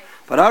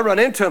 But I run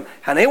into them,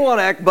 and they want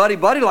to act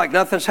buddy-buddy like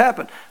nothing's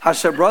happened. I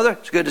said, brother,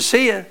 it's good to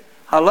see you.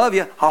 I love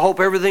you. I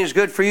hope everything's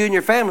good for you and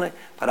your family.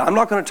 But I'm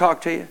not going to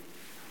talk to you.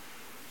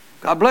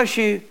 God bless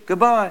you.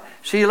 Goodbye.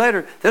 See you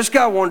later. This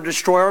guy wanted to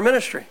destroy our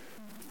ministry.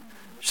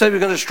 Said he was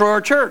going to destroy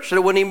our church. Said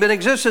it wouldn't even be in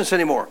existence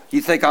anymore.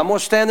 You think I'm going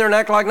to stand there and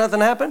act like nothing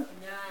happened?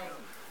 No.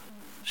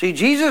 See,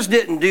 Jesus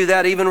didn't do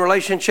that even in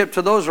relationship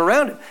to those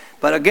around him.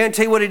 But I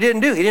guarantee you what he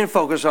didn't do. He didn't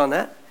focus on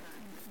that.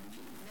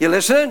 You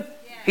listening?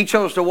 He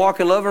chose to walk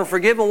in love and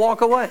forgive and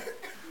walk away.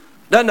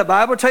 Doesn't the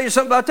Bible tell you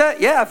something about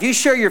that? Yeah, if you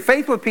share your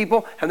faith with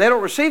people and they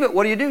don't receive it,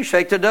 what do?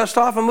 Shake the dust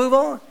off and move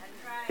on.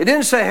 It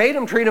didn't say hate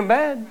them, treat them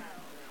bad.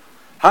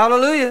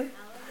 Hallelujah.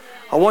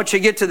 I want you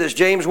to get to this.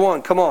 James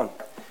 1. Come on.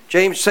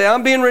 James, say,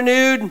 I'm being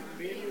renewed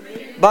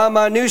by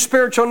my new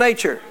spiritual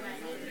nature.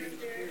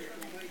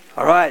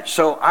 All right,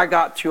 so I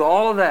got through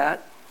all of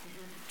that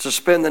to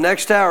spend the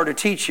next hour to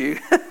teach you.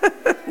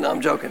 No,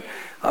 I'm joking.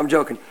 I'm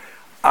joking.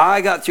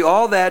 I got through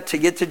all that to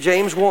get to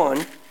James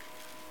 1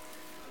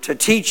 to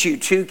teach you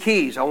 2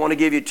 keys. I want to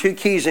give you 2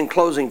 keys in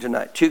closing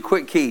tonight. 2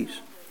 quick keys.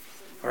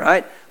 All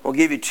right? We'll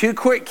give you 2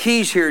 quick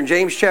keys here in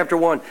James chapter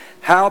 1.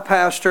 How,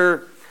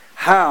 Pastor,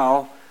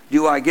 how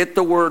do I get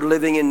the Word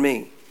living in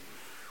me?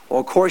 Well,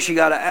 of course, you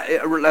got to,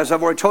 as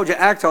I've already told you,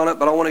 act on it,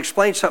 but I want to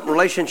explain something in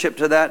relationship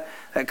to that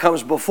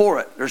comes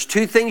before it. There's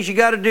 2 things you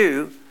got to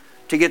do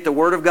to get the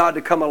Word of God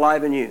to come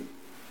alive in you.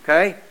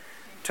 Okay?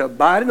 To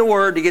abide in the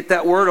Word, to get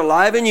that Word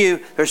alive in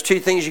you, there's 2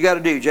 things you got to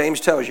do. James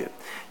tells you.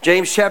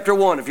 James chapter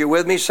 1, if you're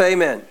with me, say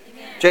amen.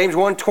 James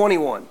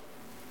 1:21.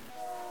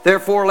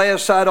 Therefore, lay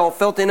aside all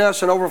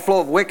filthiness and overflow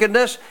of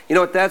wickedness. You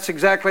know what that's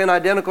exactly an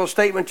identical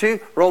statement to?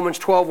 Romans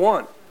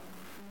 12:1.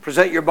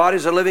 Present your body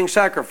as a living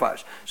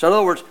sacrifice. So in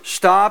other words,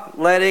 stop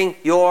letting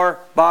your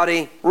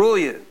body rule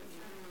you.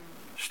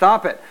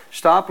 Stop it.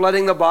 Stop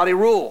letting the body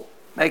rule.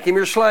 Make him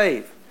your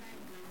slave.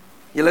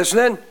 You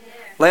listening?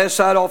 Lay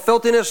aside all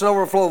filthiness and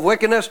overflow of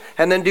wickedness,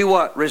 and then do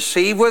what?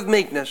 Receive with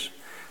meekness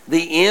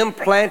the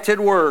implanted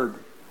word,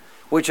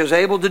 which is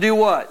able to do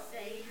what?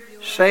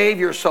 Save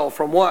your soul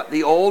from what?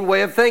 The old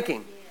way of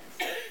thinking,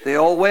 the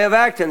old way of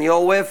acting, the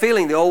old way of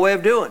feeling, the old way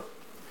of doing.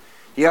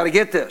 You got to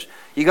get this.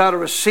 You got to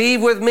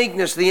receive with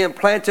meekness the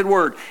implanted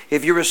word.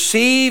 If you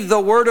receive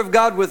the word of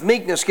God with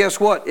meekness, guess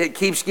what? It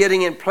keeps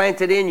getting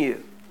implanted in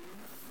you.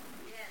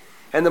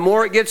 And the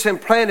more it gets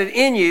implanted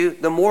in you,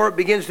 the more it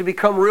begins to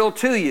become real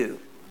to you.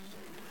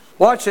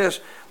 Watch this.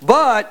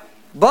 But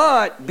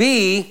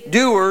be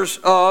doers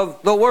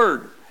of the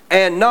word,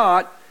 and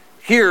not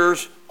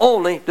hearers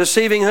only,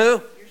 deceiving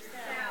who?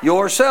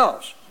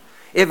 Yourselves.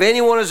 If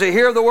anyone is a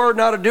hearer of the word,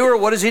 not a doer,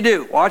 what does he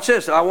do? Watch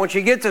this. I want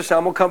you to get this.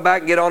 I'm going to come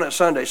back and get on it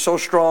Sunday. So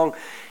strong.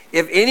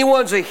 If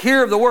anyone's a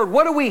hearer of the word,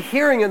 what are we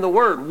hearing in the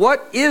word?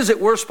 What is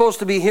it we're supposed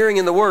to be hearing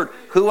in the word?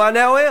 Who I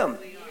now am.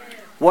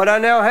 What I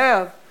now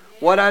have.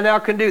 What I now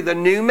can do. The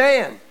new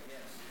man.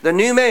 The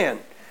new man.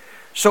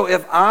 So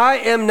if I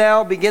am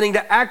now beginning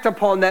to act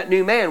upon that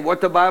new man,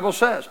 what the Bible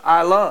says,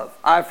 I love,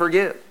 I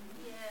forgive,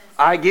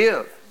 I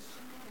give.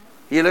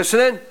 You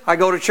listening? I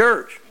go to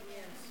church.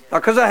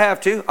 Not because I have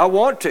to, I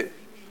want to.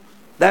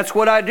 That's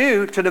what I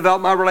do to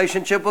develop my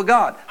relationship with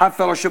God. I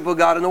fellowship with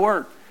God in the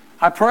Word.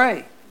 I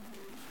pray.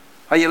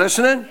 Are you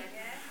listening?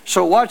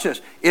 So watch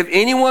this. If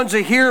anyone's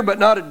a hearer but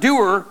not a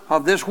doer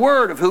of this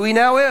word, of who he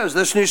now is,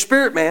 this new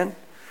spirit man,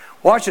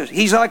 watch this.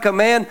 He's like a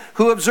man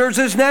who observes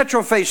his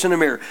natural face in the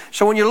mirror.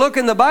 So when you look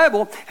in the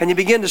Bible and you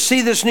begin to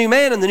see this new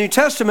man in the New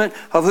Testament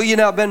of who you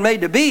now been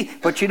made to be,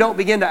 but you don't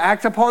begin to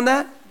act upon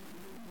that,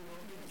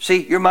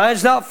 see, your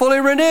mind's not fully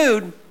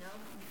renewed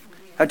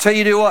until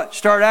you do what?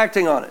 Start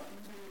acting on it.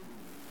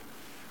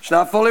 It's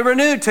not fully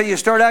renewed until you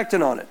start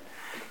acting on it.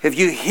 If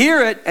you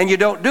hear it and you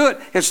don't do it,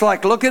 it's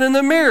like looking in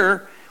the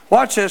mirror.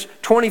 Watch this,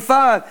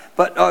 24,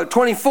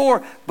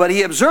 but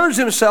he observes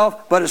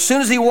himself, but as soon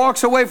as he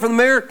walks away from the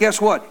mirror, guess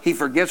what? He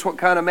forgets what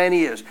kind of man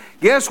he is.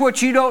 Guess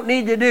what you don't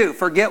need to do?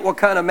 Forget what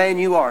kind of man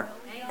you are.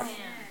 Amen.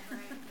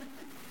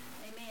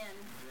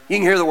 You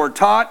can hear the word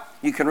taught.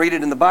 You can read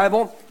it in the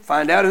Bible.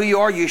 Find out who you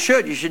are. You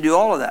should do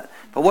all of that.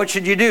 But what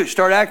should you do?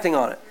 Start acting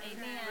on it.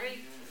 Amen.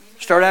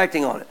 Start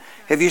acting on it.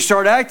 If you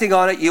start acting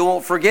on it, you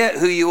won't forget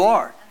who you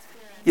are.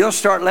 You'll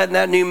start letting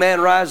that new man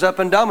rise up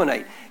and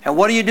dominate. And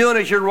what are you doing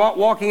as you're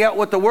walking out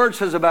what the Word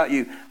says about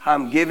you?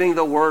 I'm giving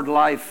the Word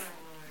life.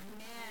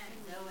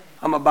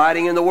 I'm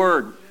abiding in the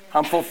Word.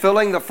 I'm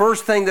fulfilling the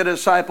first thing that a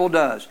disciple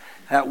does.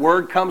 That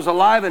Word comes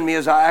alive in me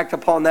as I act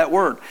upon that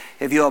Word.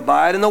 If you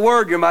abide in the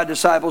Word, you're my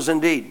disciples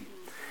indeed.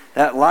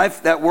 That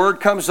life, that Word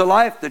comes to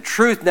life. The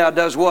truth now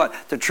does what?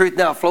 The truth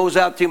now flows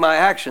out through my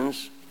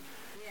actions.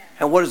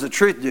 And what does the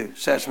truth do?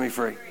 Sets me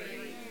free.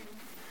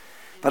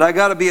 But I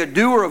got to be a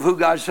doer of who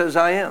God says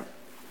I am.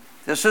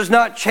 This is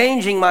not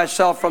changing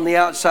myself from the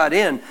outside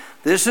in.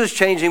 This is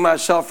changing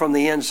myself from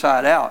the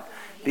inside out.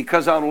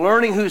 Because I'm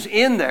learning who's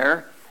in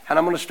there, and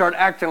I'm going to start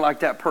acting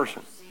like that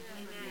person.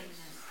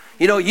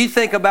 You know, you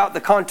think about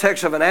the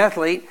context of an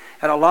athlete,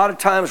 and a lot of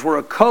times where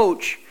a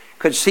coach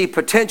could see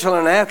potential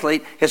in an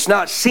athlete, it's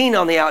not seen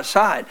on the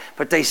outside,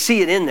 but they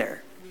see it in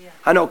there.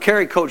 I know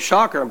Kerry coached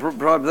soccer, and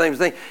probably the same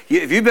thing.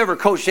 If you've ever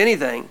coached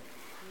anything,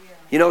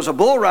 you know, as a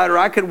bull rider,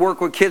 I could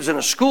work with kids in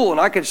a school,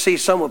 and I could see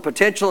some with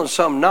potential and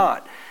some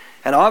not.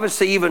 And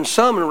obviously even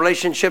some in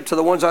relationship to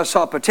the ones I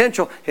saw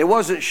potential, it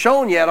wasn't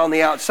shown yet on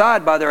the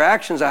outside by their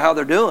actions of how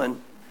they're doing.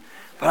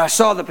 But I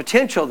saw the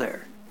potential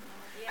there.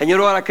 And you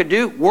know what I could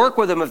do? Work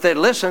with them if they'd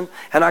listen,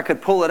 and I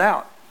could pull it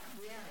out.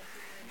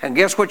 And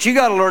guess what you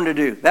got to learn to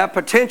do? That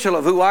potential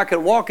of who I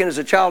can walk in as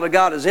a child of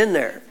God is in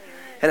there.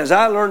 And as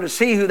I learn to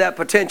see who that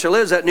potential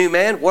is, that new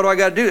man, what do I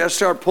got to do? I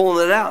start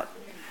pulling it out.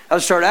 I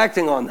start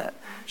acting on that.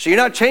 So you're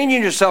not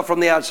changing yourself from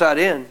the outside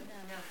in.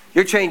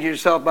 You're changing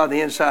yourself by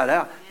the inside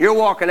out. You're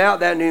walking out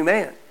that new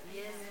man.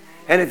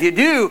 And if you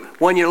do,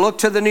 when you look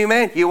to the new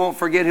man, you won't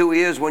forget who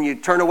he is. When you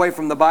turn away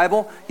from the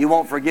Bible, you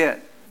won't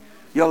forget.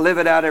 You'll live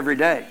it out every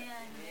day.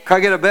 Can I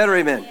get a better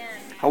amen?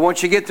 I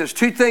want you to get this.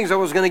 2 things I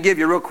was going to give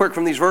you real quick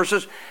from these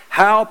verses.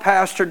 How,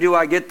 Pastor, do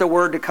I get the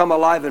Word to come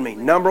alive in me?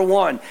 Number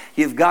 1,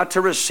 you've got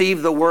to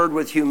receive the Word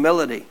with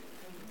humility.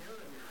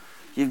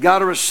 You've got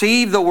to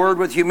receive the Word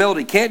with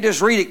humility. Can't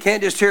just read it.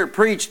 Can't just hear it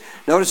preached.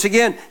 Notice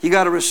again, you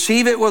got to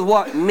receive it with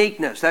what?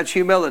 Meekness. That's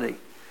humility.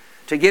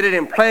 To get it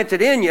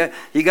implanted in you,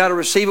 you got to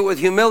receive it with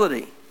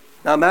humility.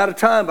 Now, I'm out of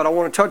time, but I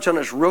want to touch on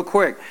this real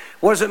quick.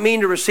 What does it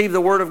mean to receive the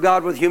Word of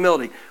God with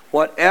humility?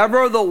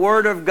 Whatever the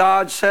Word of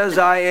God says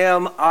I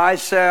am, I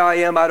say I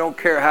am. I don't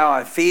care how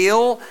I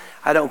feel.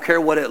 I don't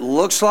care what it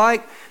looks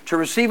like. To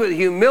receive it with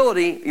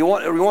humility, you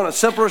want a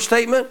simpler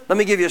statement? Let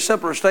me give you a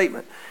simpler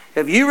statement.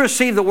 If you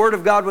receive the Word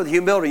of God with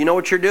humility, you know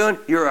what you're doing?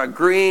 You're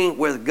agreeing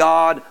with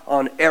God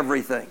on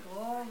everything.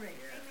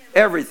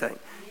 Everything.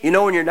 You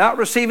know when you're not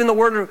receiving the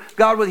Word of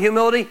God with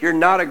humility, you're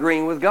not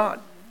agreeing with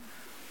God.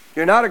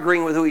 You're not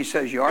agreeing with who He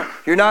says you are.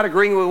 You're not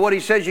agreeing with what He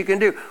says you can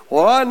do.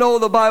 Well, I know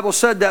the Bible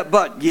said that,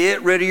 but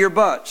get rid of your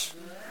buts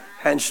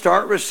and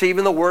start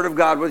receiving the Word of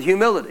God with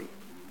humility.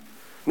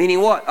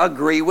 Meaning what?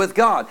 Agree with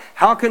God.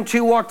 How can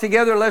 2 walk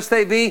together unless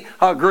they be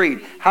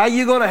agreed? How are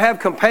you going to have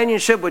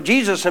companionship with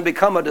Jesus and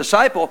become a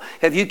disciple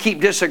if you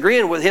keep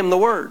disagreeing with Him, the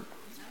Word?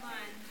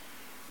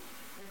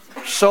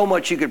 So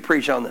much you could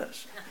preach on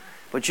this.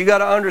 But you got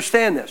to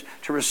understand this.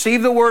 To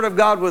receive the Word of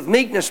God with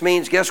meekness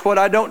means, guess what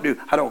I don't do?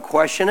 I don't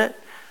question it.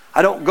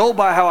 I don't go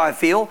by how I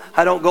feel.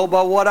 I don't go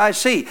by what I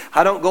see.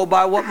 I don't go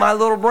by what my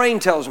little brain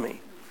tells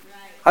me.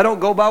 I don't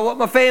go by what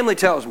my family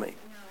tells me.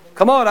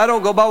 Come on, I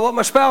don't go by what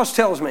my spouse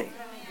tells me.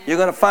 You're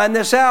going to find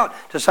this out.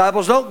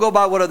 Disciples don't go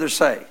by what others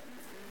say.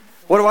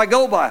 What do I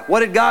go by?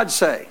 What did God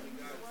say?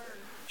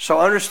 So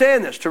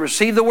understand this. To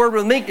receive the Word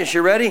with meekness,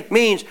 you ready?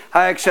 Means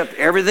I accept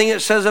everything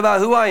it says about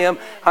who I am.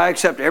 I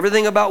accept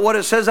everything about what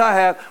it says I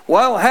have.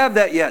 Well, I don't have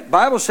that yet. The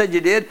Bible said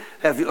you did.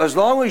 As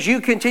long as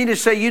you continue to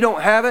say you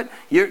don't have it,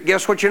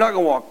 guess what? You're not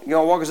going to walk. You're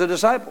going to walk as a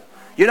disciple.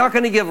 You're not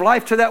going to give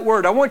life to that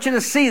Word. I want you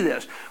to see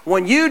this.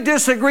 When you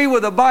disagree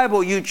with the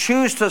Bible, you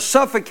choose to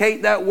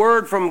suffocate that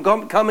Word from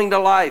coming to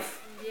life.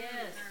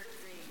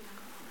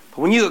 But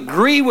when you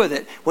agree with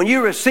it, when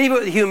you receive it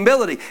with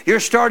humility, you're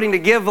starting to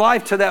give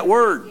life to that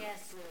word.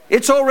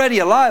 It's already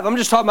alive. I'm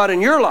just talking about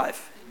in your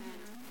life.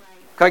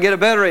 Can I get a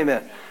better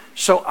amen?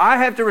 So I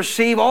have to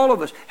receive, all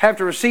of us have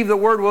to receive the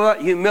word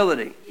with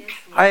humility.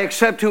 I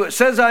accept who it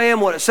says I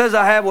am, what it says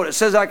I have, what it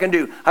says I can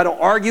do. I don't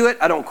argue it.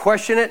 I don't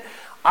question it.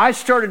 I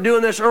started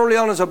doing this early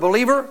on as a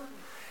believer.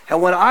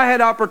 And when I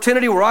had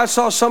opportunity where I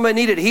saw somebody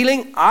needed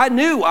healing, I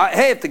knew,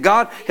 hey,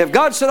 if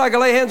God said I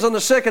can lay hands on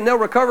the sick and they'll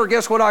recover,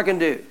 guess what I can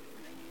do?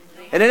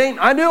 And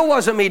I knew it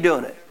wasn't me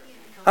doing it.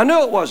 I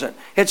knew it wasn't.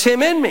 It's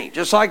Him in me.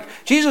 Just like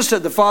Jesus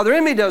said, the Father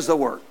in me does the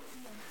work.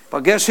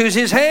 But guess who's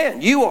His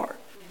hand? You are.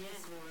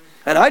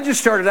 And I just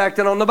started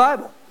acting on the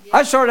Bible.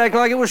 I started acting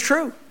like it was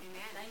true.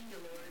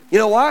 You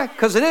know why?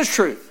 Because it is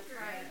truth.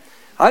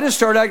 I just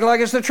started acting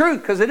like it's the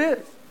truth because it is.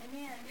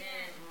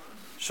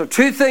 So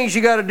 2 things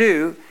you got to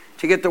do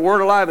to get the word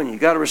alive in you. You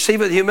got to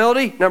receive it with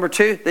humility. Number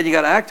 2, then you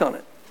got to act on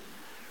it.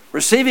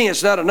 Receiving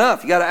it's not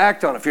enough. You got to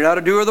act on it. If you're not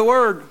a doer of the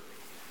word,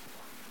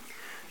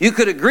 you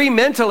could agree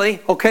mentally,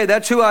 okay,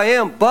 that's who I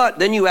am, but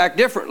then you act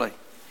differently.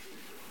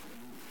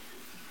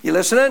 You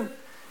listening?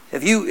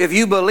 If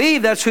you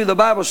believe that's who the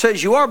Bible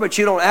says you are, but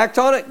you don't act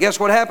on it, guess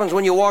what happens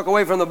when you walk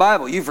away from the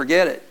Bible? You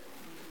forget it.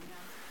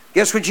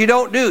 Guess what you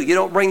don't do? You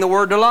don't bring the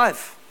word to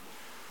life.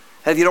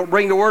 If you don't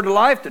bring the word to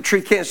life, the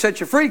truth can't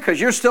set you free because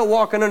you're still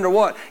walking under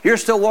what? You're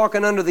still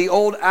walking under the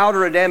old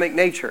outer Adamic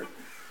nature.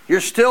 You're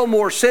still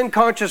more sin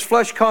conscious,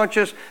 flesh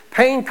conscious,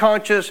 pain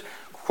conscious,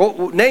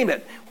 name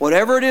it.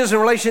 Whatever it is in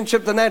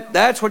relationship to that,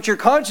 that's what you're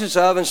conscious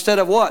of instead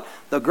of what?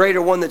 The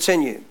greater one that's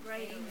in you.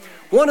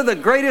 One of the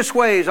greatest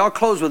ways, I'll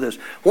close with this.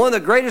 One of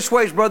the greatest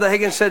ways, Brother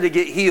Hagin said, to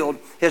get healed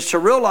is to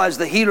realize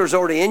the healer's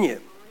already in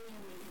you.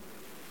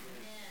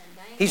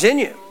 He's in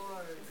you.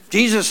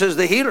 Jesus is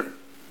the healer.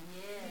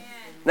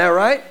 Now,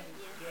 right?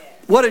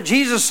 What did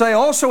Jesus say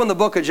also in the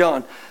book of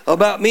John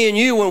about me and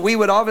you when we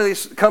would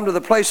obviously come to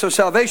the place of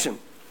salvation?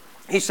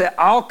 He said,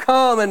 I'll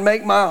come and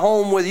make my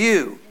home with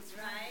you.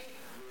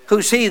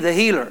 Who's He? The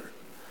healer.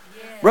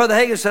 Brother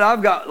Hagin said,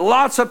 I've got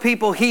lots of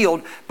people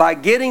healed by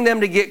getting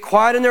them to get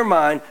quiet in their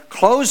mind,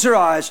 close their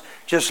eyes,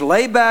 just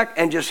lay back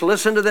and just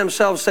listen to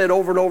themselves say it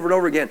over and over and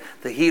over again.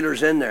 The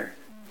healer's in there.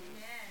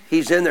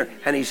 He's in there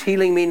and He's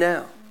healing me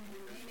now.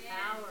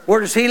 Where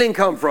does healing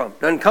come from?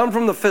 Doesn't come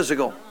from the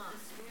physical.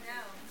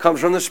 Comes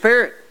from the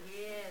Spirit.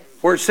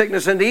 Where does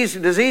sickness and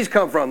disease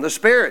come from? The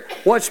Spirit.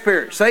 What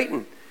spirit?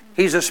 Satan.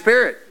 He's a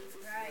spirit.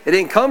 It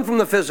didn't come from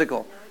the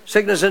physical.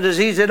 Sickness and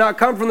disease did not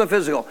come from the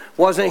physical.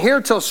 Wasn't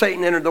here till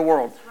Satan entered the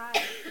world.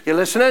 You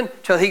listening?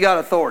 Till he got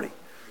authority.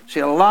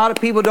 See, a lot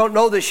of people don't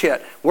know this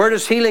yet. Where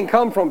does healing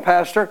come from,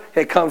 Pastor?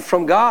 It comes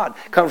from God.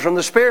 It comes from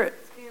the Spirit.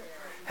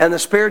 And the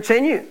Spirit's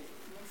in you.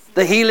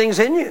 The healing's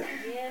in you.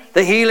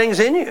 The healing's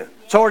in you.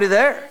 It's already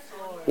there.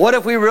 What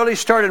if we really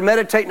started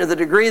meditating to the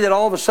degree that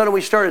all of a sudden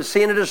we started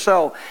seeing it as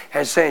so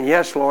and saying,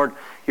 yes, Lord,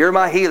 you're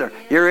my healer.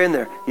 You're in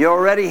there. You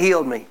already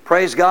healed me.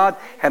 Praise God.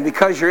 And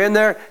because you're in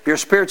there, your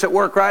Spirit's at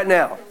work right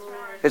now.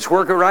 It's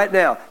working right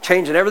now.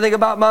 Changing everything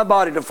about my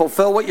body to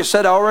fulfill what you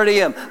said I already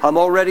am. I'm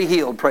already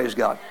healed. Praise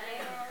God.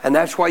 And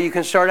that's why you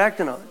can start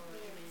acting on it.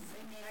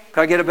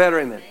 Can I get a better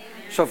amen?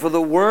 So for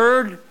the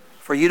word,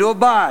 for you to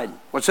abide,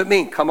 what's it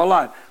mean? Come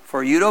alive.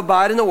 For you to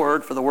abide in the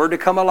word, for the word to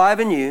come alive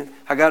in you,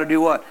 I got to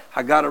do what?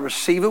 I got to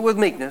receive it with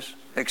meekness,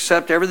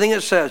 accept everything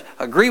it says,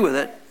 agree with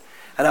it,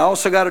 and I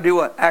also got to do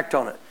what? Act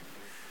on it.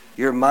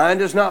 Your mind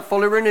is not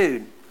fully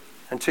renewed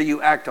until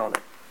you act on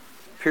it.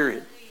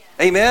 Period.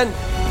 Amen?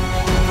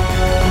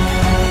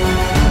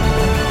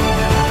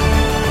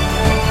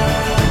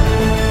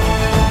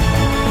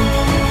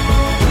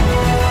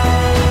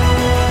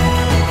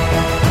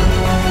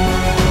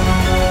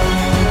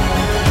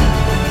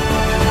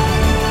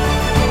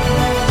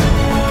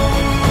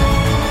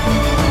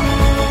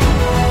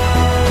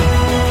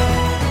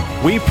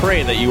 We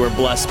pray that you were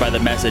blessed by the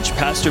message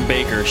Pastor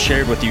Baker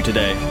shared with you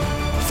today.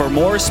 For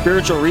more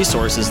spiritual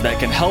resources that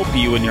can help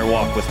you in your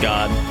walk with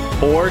God,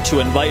 or to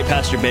invite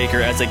Pastor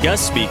Baker as a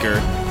guest speaker,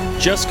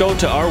 just go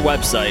to our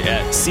website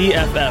at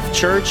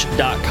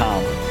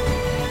cffchurch.com.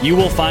 You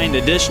will find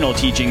additional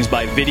teachings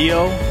by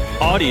video,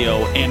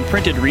 audio, and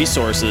printed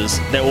resources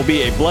that will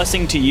be a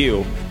blessing to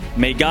you.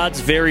 May God's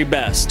very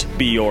best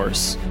be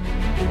yours.